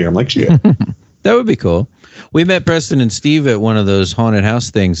Steve are not here. I'm like, shit. That would be cool. We met Preston and Steve at one of those haunted house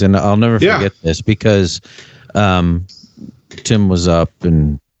things, and I'll never forget this because Tim was up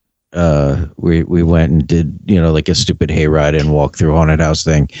and we went and did like a stupid hayride and walk through haunted house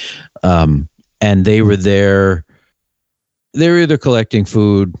thing, and they were there. They were either collecting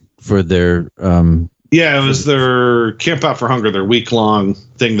food for their it was their Camp Out for Hunger, their week-long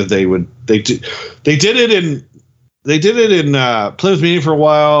thing that they did it in Plymouth Meeting for a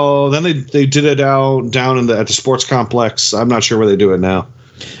while. Then they did it down at the sports complex. I'm not sure where they do it now.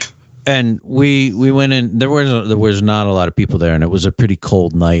 And we went in. There was not a lot of people there, and it was a pretty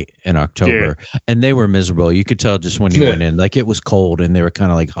cold night in October. Yeah. And they were miserable. You could tell just when you went in, like it was cold, and they were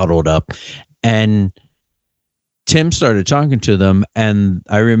kind of like huddled up. And Tim started talking to them, and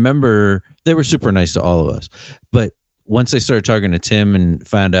I remember they were super nice to all of us. But once they started talking to Tim and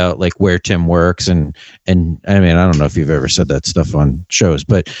found out like where Tim works, and I mean, I don't know if you've ever said that stuff on shows,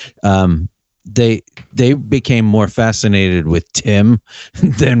 but they became more fascinated with Tim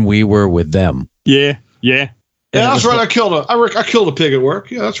than we were with them. Yeah. Yeah, that's right. I killed a pig at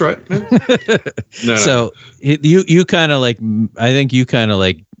work. Yeah, that's right. No. So you kind of like, I think you kind of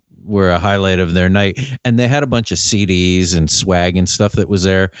like were a highlight of their night, and they had a bunch of CDs and swag and stuff that was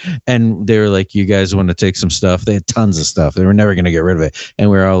there, and they were like, "You guys want to take some stuff?" They had tons of stuff. They were never going to get rid of it,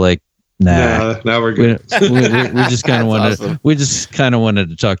 and we were all like, "Nah, now we're good." We just kind of wanted. Awesome. We just kind of wanted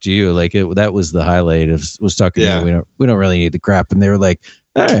to talk to you. Like that was the highlight. Was talking Yeah. to you. We don't really need the crap, and they were like,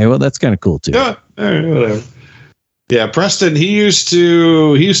 "All right, well, that's kind of cool too." Yeah, all right, whatever. Yeah, Preston. He lives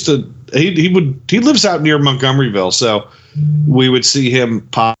out near Montgomeryville, so we would see him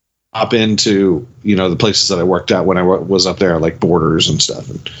pop into the places that I worked at when I was up there, like Borders and stuff,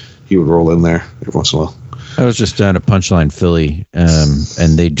 and he would roll in there every once in a while. I was just down at Punchline Philly,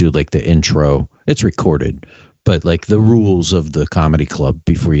 and they do like the intro. It's recorded, but like the rules of the comedy club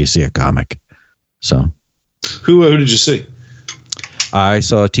before you see a comic. So, Who did you see? I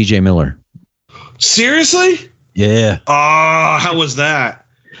saw TJ Miller. Seriously? Yeah. Oh, how was that?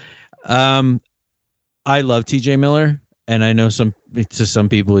 I love TJ Miller, and I know to some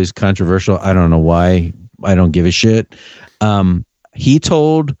people he's controversial. I don't know why. I don't give a shit. He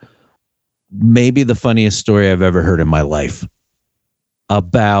told maybe the funniest story I've ever heard in my life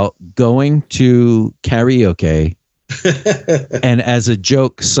about going to karaoke and as a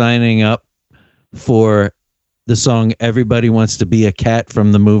joke signing up for the song Everybody Wants to Be a Cat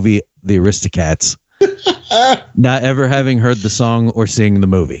from the movie The Aristocats, not ever having heard the song or seeing the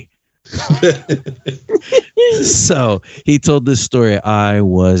movie. So he told this story. I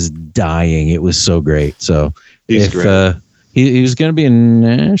was dying. It was so great. So He's great. He was going to be in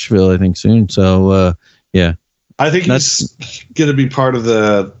Nashville, I think, soon. So yeah, I think he's going to be part of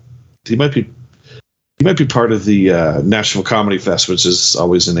the. He might be part of the Nashville Comedy Fest, which is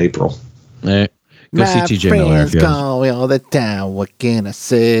always in April. Go see TJ Miller. If you call me all the time. What can I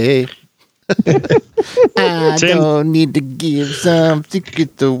say? I Tim. don't need to give some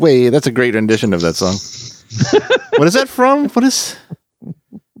secret away. That's a great rendition of that song. What is that from? What is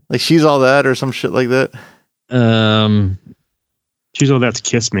like She's All That or some shit like that? She's all that to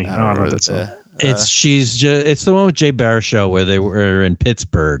kiss me. I don't know that song. It's the one with Jay Baruchel where they were in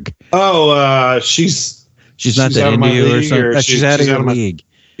Pittsburgh. Oh, she's not that out of my into you or league, something. or She's out of your league.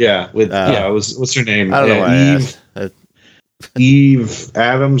 Yeah, with what's her name? I don't know why I asked. Eve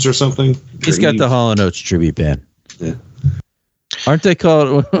Adams or something. He's got the Hall & Oates tribute band. Yeah. Aren't they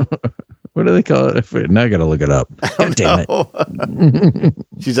called? What do they call it? Now I got to look it up. God damn it.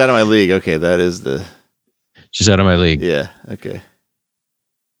 She's out of my league. Okay, that is the. She's out of my league. Yeah. Okay.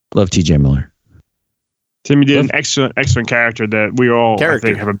 Love TJ Miller. Timmy did an excellent character that we all I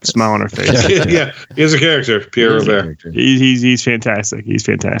think have a smile on our face. Yeah, he's a character. Pierre Robert. He's fantastic. He's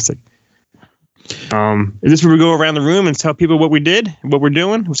fantastic. Is this where we go around the room and tell people what we did, what we're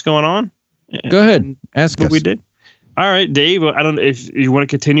doing, what's going on? Go ahead. Ask what us. we did. All right, Dave. I don't know if you want to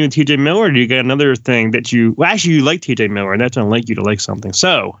continue with TJ Miller, or do you got another thing that you? Well, actually, you like TJ Miller, and that's unlike you to like something.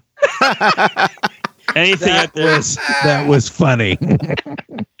 So, anything out there? That was funny.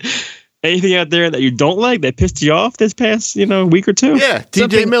 Anything out there that you don't like that pissed you off this past week or two? Yeah,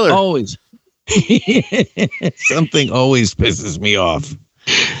 TJ Miller. Always. Something always pisses me off.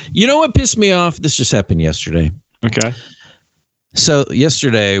 You know what pissed me off? This just happened yesterday. Okay. So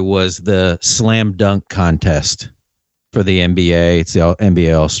yesterday was the slam dunk contest for the NBA. It's the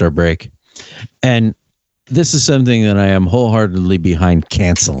NBA All-Star break. And this is something that I am wholeheartedly behind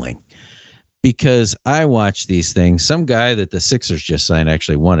canceling because I watch these things. Some guy that the Sixers just signed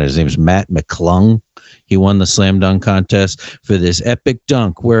actually won it. His name is Matt McClung. He won the slam dunk contest for this epic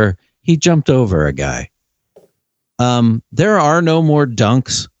dunk where he jumped over a guy. There are no more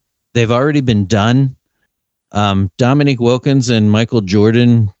dunks. They've already been done. Dominique Wilkins and Michael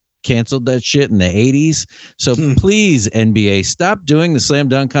Jordan canceled that shit in the 80s. So please, NBA, stop doing the slam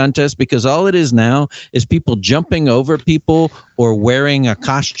dunk contest because all it is now is people jumping over people or wearing a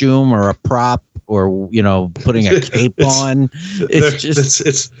costume or a prop or, putting a cape on.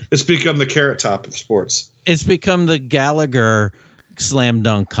 It's become the Carrot Top of sports. It's become the Gallagher slam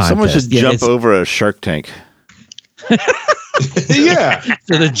dunk contest. Someone should jump over a Shark Tank. Yeah.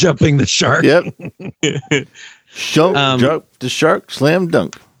 So they're jumping the shark. Yep. Jump the shark, slam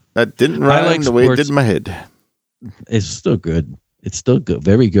dunk. That didn't rhyme the way it did in my head. It's still good. It's still good.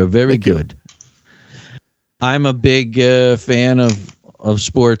 Very good. Very good. I'm a big fan of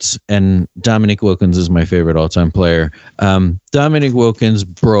sports, and Dominique Wilkins is my favorite all-time player. Dominique Wilkins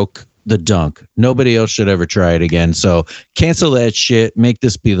broke the dunk. Nobody else should ever try it again. So cancel that shit. Make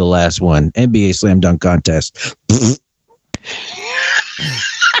this be the last one. NBA slam dunk contest.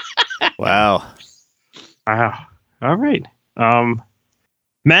 Wow. Wow. All right.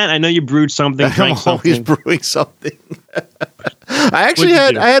 Matt, I know you brewed something. I'm always brewing something. I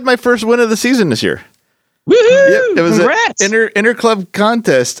had my first win of the season this year. Woohoo! Yep, it was Congrats! an inter club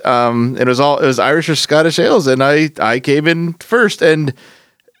contest. It was Irish or Scottish ales, and I came in first. And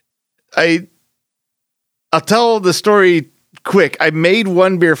I'll tell the story quick. I made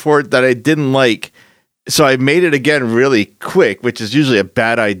one beer for it that I didn't like, so I made it again really quick, which is usually a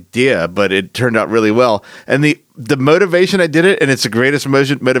bad idea, but it turned out really well. And the motivation I did it, and it's the greatest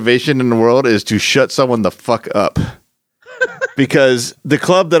motivation in the world, is to shut someone the fuck up. Because the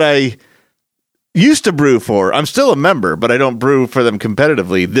club that I used to brew for, I'm still a member, but I don't brew for them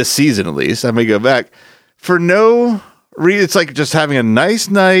competitively this season, at least. I may go back for no reason. It's like just having a nice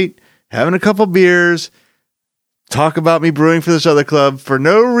night, having a couple beers, talk about me brewing for this other club for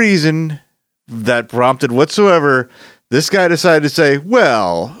no reason that prompted whatsoever. This guy decided to say,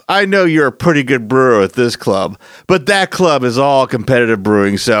 well, I know you're a pretty good brewer at this club, but that club is all competitive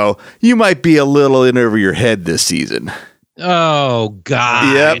brewing, so you might be a little in over your head this season. Oh,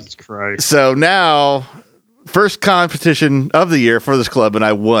 God. Yep. Christ. So now, first competition of the year for this club, and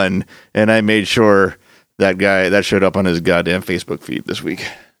I won, and I made sure that guy that showed up on his goddamn Facebook feed this week.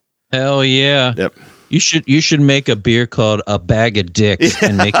 Hell yeah. Yep. You should make a beer called A Bag of Dicks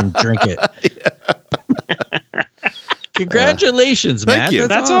and make him drink it. Congratulations, Matt. Thank you.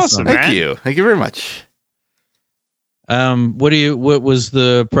 That's awesome. Thank Matt. you. Thank you very much. What was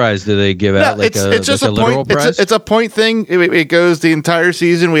the prize? Do they give out it's just a literal point. prize? It's a point thing. It goes the entire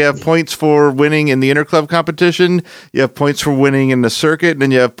season. We have points for winning in the interclub competition. You have points for winning in the circuit, and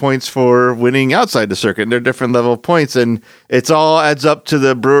then you have points for winning outside the circuit. And they're different level of points, and it's all adds up to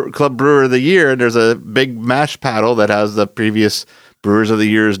the club brewer of the year. And there's a big mash paddle that has the previous brewers of the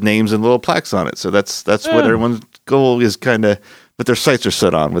year's names and little plaques on it. So that's what everyone's goal is, kind of what their sights are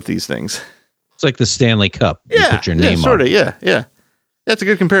set on with these things. It's like the Stanley Cup. You put your name sort on. of. Yeah. That's a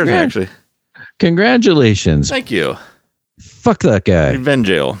good comparison, actually. Congratulations. Thank you. Fuck that guy.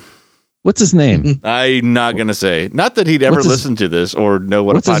 Venjail. What's his name? I'm not going to say. Not that he'd ever listen to this or know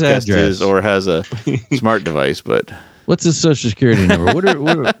what a podcast is or has a smart device, but... What's his social security number?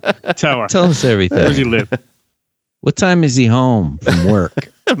 Tell us everything. Where does he live? What time is he home from work?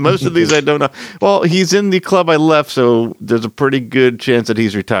 Most of these I don't know. Well, he's in the club I left, so there's a pretty good chance that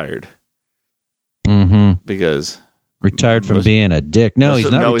he's retired. Mm-hmm. Because retired from being a dick. No, he's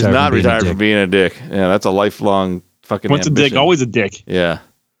not. No, he's not retired from being a dick. Yeah, that's a lifelong fucking. Once ambition. a dick, always a dick. Yeah.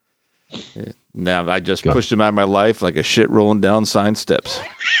 Now I just pushed him out of my life like a shit rolling down sign steps.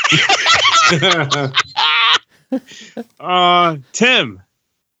 Tim.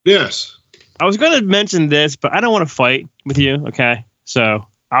 Yes. I was going to mention this, but I don't want to fight with you. Okay, so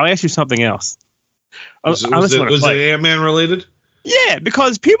I'll ask you something else. Was it Ant-Man related? Yeah,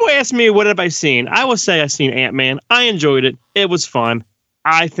 because people ask me, what have I seen? I will say I've seen Ant-Man. I enjoyed it. It was fun.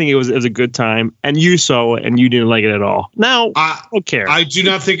 I think it was a good time. And you saw it, and you didn't like it at all. Now, I don't care. I do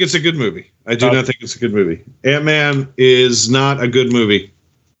not think it's a good movie. I do not think it's a good movie. Ant-Man is not a good movie.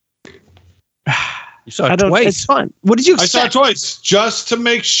 You saw it twice. It's fun. What did you expect? I saw it twice, just to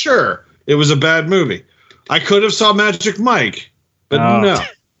make sure it was a bad movie. I could have saw Magic Mike, but no.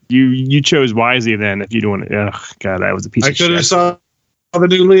 You chose wisely then. If you don't want to, oh God, that was a piece of shit. I could have saw the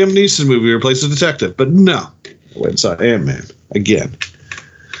new Liam Neeson movie, Replace the Detective, but no. I went and saw Ant-Man again.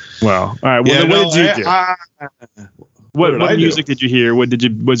 Well, all right. Well, what did you do? What music did you hear?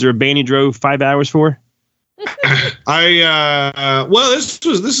 Was there a band you drove 5 hours for? This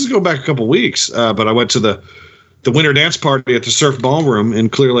is going back a couple weeks, but I went to the winter dance party at the Surf Ballroom in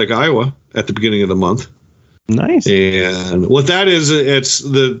Clear Lake, Iowa, at the beginning of the month. Nice. And what that is, it's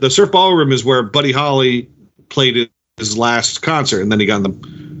the Surf Ballroom is where Buddy Holly played his last concert, and then he got in the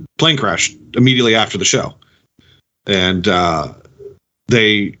plane crash immediately after the show. And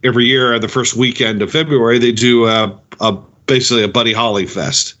they every year the first weekend of February they do basically a Buddy Holly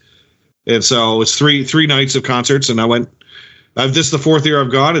fest. And so it's three nights of concerts, and I went. This is the fourth year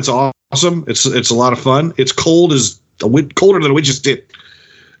I've gone. It's awesome. It's a lot of fun. It's colder than we just did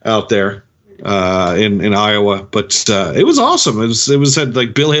out there in Iowa, but it was awesome. It was had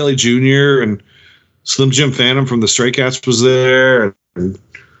like Bill Haley Jr. and Slim Jim Phantom from the Stray Cats was there. And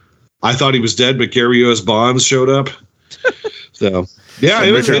I thought he was dead, but Gary U.S. Bonds showed up. So yeah,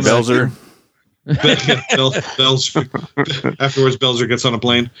 it was Richard Belzer. Belzer. Afterwards, Belzer gets on a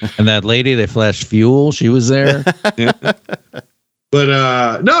plane, and that lady they flashed fuel. She was there. Yeah.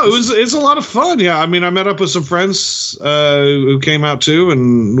 But no, it's a lot of fun. Yeah, I mean, I met up with some friends who came out too,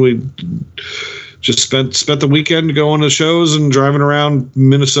 and we just spent the weekend going to shows and driving around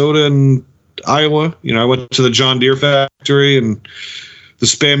Minnesota and Iowa. You know, I went to the John Deere factory and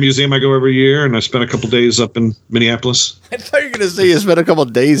Spam Museum I go every year, and I spent a couple days up in Minneapolis. I thought you were going to say you spent a couple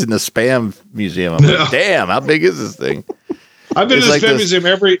of days in the Spam Museum. I'm like, damn, how big is this thing? I've been to the Spam Museum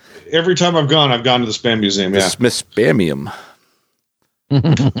every time I've gone to the Spam Museum. Yeah, Smith Spamium.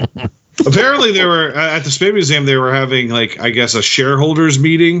 Apparently, they were at the Spam Museum. They were having, like, I guess, a shareholders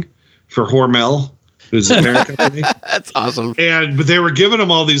meeting for Hormel, who's a parent company. That's awesome. But they were giving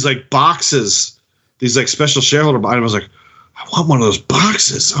them all these like boxes, these like special shareholder. And I was like, I want one of those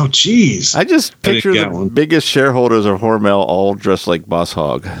boxes. Oh, geez. I just picture the biggest shareholders of Hormel all dressed like Boss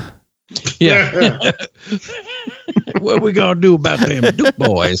Hog. Yeah. What we gonna do about them Duke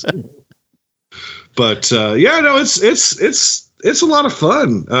boys? But it's a lot of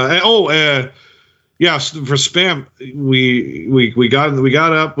fun. Yeah, for Spam, we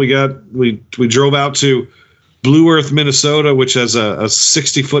drove out to Blue Earth, Minnesota, which has a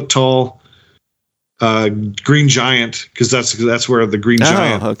 60-foot tall green giant, because that's where the green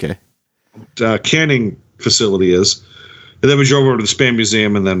giant canning facility is. And then we drove over to the Spam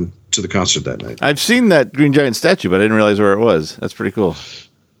Museum and then to the concert that night. I've seen that green giant statue, but I didn't realize where it was. That's pretty cool.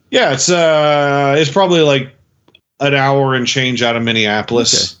 Yeah, it's probably like an hour and change out of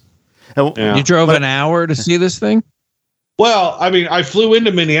Minneapolis. Okay. You drove an hour to see this thing? Well, I mean, I flew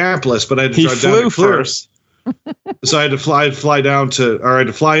into Minneapolis, but I had to drive down to first. So I had to fly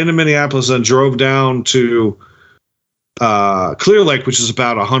into Minneapolis and drove down to Clear Lake, which is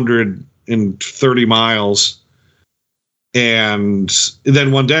about 130 miles. And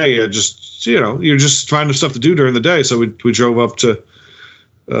then one day, you're just finding stuff to do during the day. So we drove up to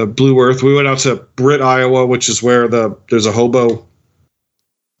Blue Earth. We went out to Britt, Iowa, which is where there's a hobo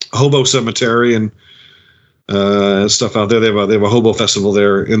cemetery and stuff out there. They have a hobo festival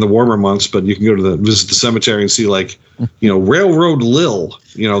there in the warmer months, but you can go to visit the cemetery and see, like, Railroad Lil,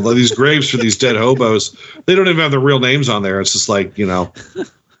 these graves for these dead hobos. They don't even have their real names on there. It's just like,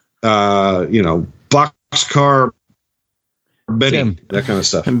 Boxcar Betty, Tim. that kind of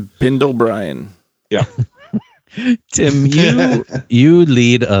stuff. And Bindle Brian. Yeah. Tim, you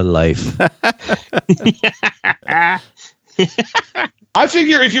lead a life. I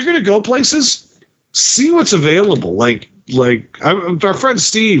figure if you're going to go places, see what's available. Like our friend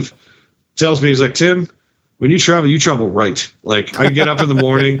Steve tells me, he's like, Tim, when you travel right. Like, I get up in the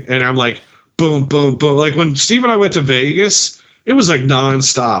morning and I'm like, boom, boom, boom. Like when Steve and I went to Vegas, it was like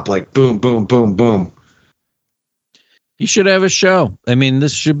nonstop, like boom, boom, boom, boom. You should have a show. I mean,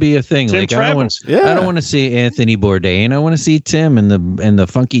 this should be a thing. Tim like, I don't want to see Anthony Bourdain. I want to see Tim and the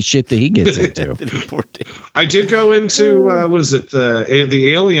funky shit that he gets into. I did go into the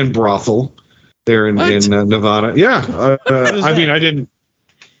Alien brothel there in Nevada. Yeah, I mean, I didn't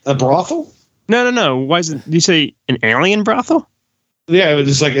a brothel. No. Why is it? Did you say an alien brothel? Yeah, it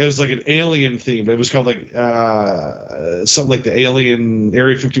was like an alien theme. It was called like something like the Alien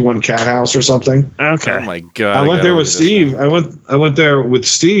Area 51 Cat House or something. Okay. Oh my god! I went there with Steve. I went there with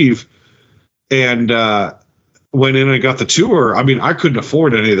Steve, and went in and got the tour. I mean, I couldn't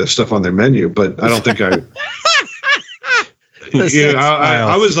afford any of this stuff on their menu, but I don't think I.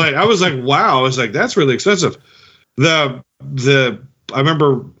 I was like, wow! I was like, that's really expensive. I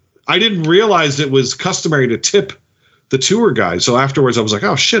remember I didn't realize it was customary to tip the tour guide. So afterwards I was like,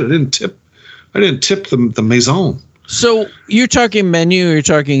 oh shit, I didn't tip the maison. So you're talking menu, you're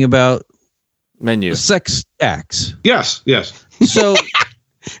talking about menu sex acts. Yes. So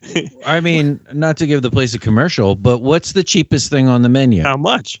I mean, not to give the place a commercial, but what's the cheapest thing on the menu? How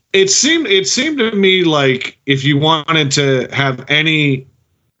much? It seemed to me like if you wanted to have any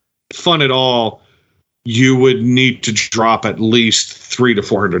fun at all, you would need to drop at least $300 to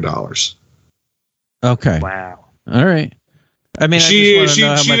 $400. Okay. Wow. All right. I mean, I just want to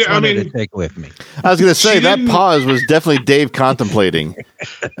know how much money to take with me. I was going to say that pause was definitely Dave contemplating.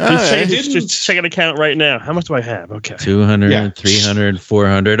 Just check an account right now. How much do I have? Okay. 200, 300,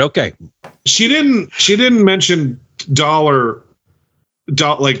 400. Okay. She didn't mention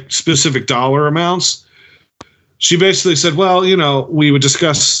like specific dollar amounts. She basically said, well, we would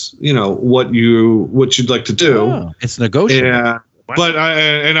discuss, what you'd like to do. Oh, it's negotiable. Yeah. Wow. But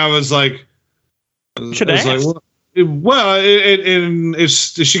I was like, should I ask? she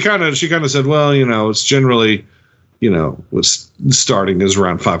kind of said, well, it's generally, was starting is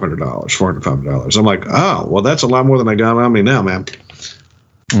around $500, $400. I'm like, oh, well, that's a lot more than I got on me now, man. Do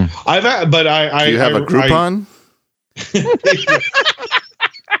you have a Groupon?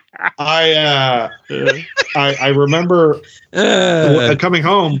 I remember coming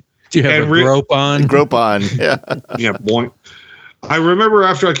home. Do you have a Groupon? Groupon, yeah. Yeah, boy. I remember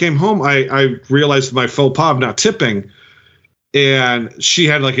after I came home, I realized my faux pas of not tipping, and she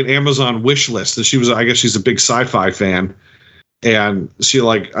had like an Amazon wish list, and I guess she's a big sci-fi fan, and she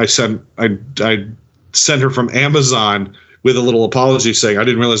I sent her from Amazon with a little apology saying I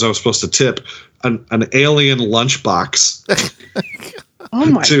didn't realize I was supposed to tip an alien lunchbox. Oh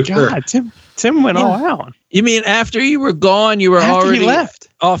my God, Tim went all out. You mean after you were gone, you were already left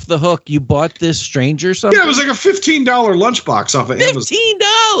off the hook? You bought this stranger something? Yeah, it was like a $15 lunchbox off of Amazon.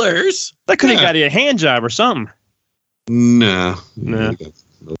 $15? That could have got you a hand job or something. No. I'll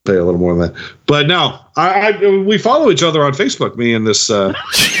pay a little more than that. But no, we follow each other on Facebook. Me and this particular.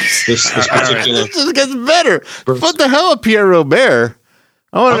 This just gets better. What the hell, Pierre Robert?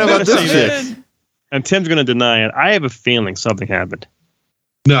 I want to know about this chick. And Tim's going to deny it. I have a feeling something happened.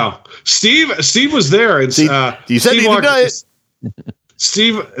 No, Steve was there, and you said he denied it.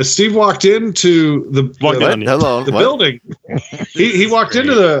 Steve walked into the building. He walked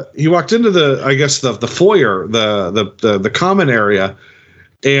into the I guess the foyer, the common area,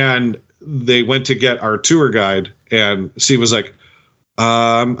 and they went to get our tour guide, and Steve was like,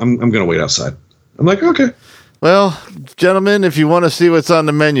 I'm going to wait outside. I'm like, okay. Well, gentlemen, if you want to see what's on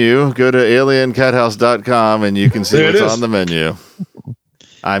the menu, go to aliencathouse.com and you can see what's on the menu.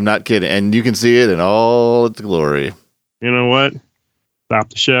 I'm not kidding. And you can see it in all its glory. You know what? Stop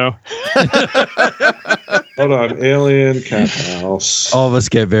the show. Hold on. Alien Cat House. All of us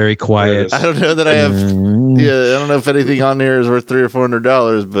get very quiet. I don't know that I have. Yeah, I don't know if anything on here is worth $300 or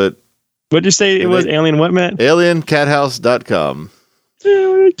 $400, but. What'd you say it was? Alien what, Matt? Aliencathouse.com.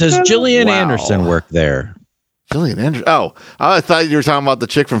 Does Gillian Anderson work there? Gillian Anderson? Oh, I thought you were talking about the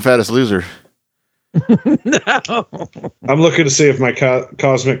chick from Fattest Loser. No. I'm looking to see if my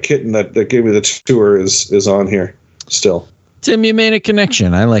cosmic kitten that gave me the tour is on here still. Tim, you made a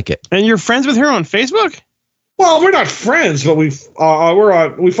connection. I like it. And you're friends with her on Facebook? Well, we're not friends, but we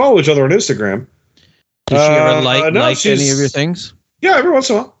follow each other on Instagram. Does she ever like any of your things? Yeah, every once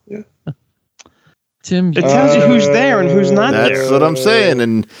in a while. Yeah. Tim, it tells you who's there and who's not there. That's what I'm saying,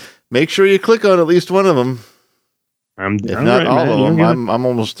 and make sure you click on at least one of them. If not all of them, I'm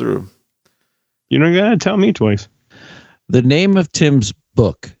almost through. You don't gotta tell me twice. The name of Tim's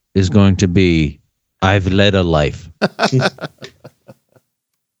book is going to be "I've Led a Life,"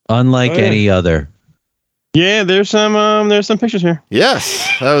 unlike any other. Yeah, there's some pictures here. Yes,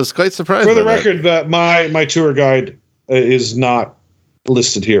 I was quite surprised. For the record, my tour guide is not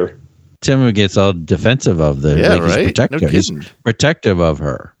listed here. Tim gets all defensive of the lady's protector. No He's protective of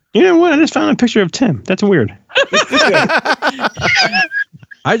her. You know what? I just found a picture of Tim. That's weird.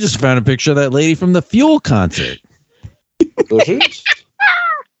 I just found a picture of that lady from the Fuel concert.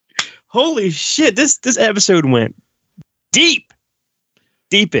 Holy shit! This episode went deep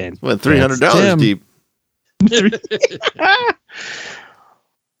in. Went $300 deep.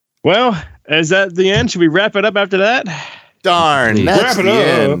 Well, is that the end? Should we wrap it up after that? Darn, that's the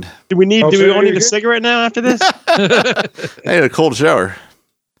end. Do we all need a cigarette now after this? I need a cold shower.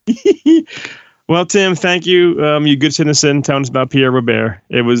 Well, Tim, thank you. You good citizen telling us about Pierre Robert.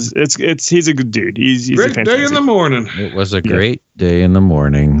 He's a good dude. He's great a day in the morning. It was a great day in the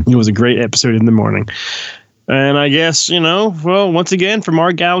morning. It was a great episode in the morning. And I guess, well, once again, from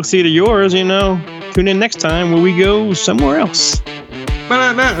our galaxy to yours, tune in next time where we go somewhere else.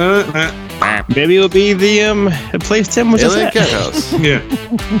 Maybe it'll be the place Tim was just at. Cat House. Yeah.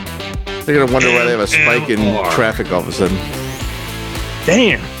 They're going to wonder why they have a spike in traffic all of a sudden.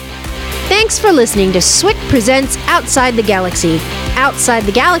 Damn. Thanks for listening to SWIC Presents Outside the Galaxy. Outside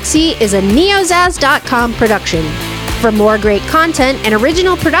the Galaxy is a neozaz.com production. For more great content and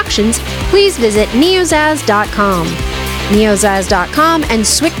original productions, please visit neozaz.com. Neozaz.com and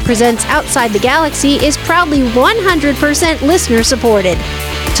SWIC Presents Outside the Galaxy is proudly 100% listener supported.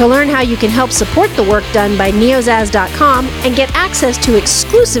 To learn how you can help support the work done by neozaz.com and get access to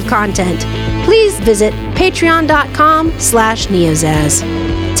exclusive content, please visit patreon.com/neozaz.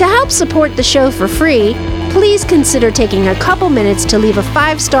 To help support the show for free, please consider taking a couple minutes to leave a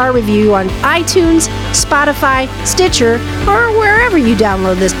 5-star review on iTunes, Spotify, Stitcher, or wherever you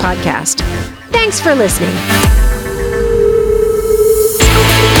download this podcast. Thanks for listening.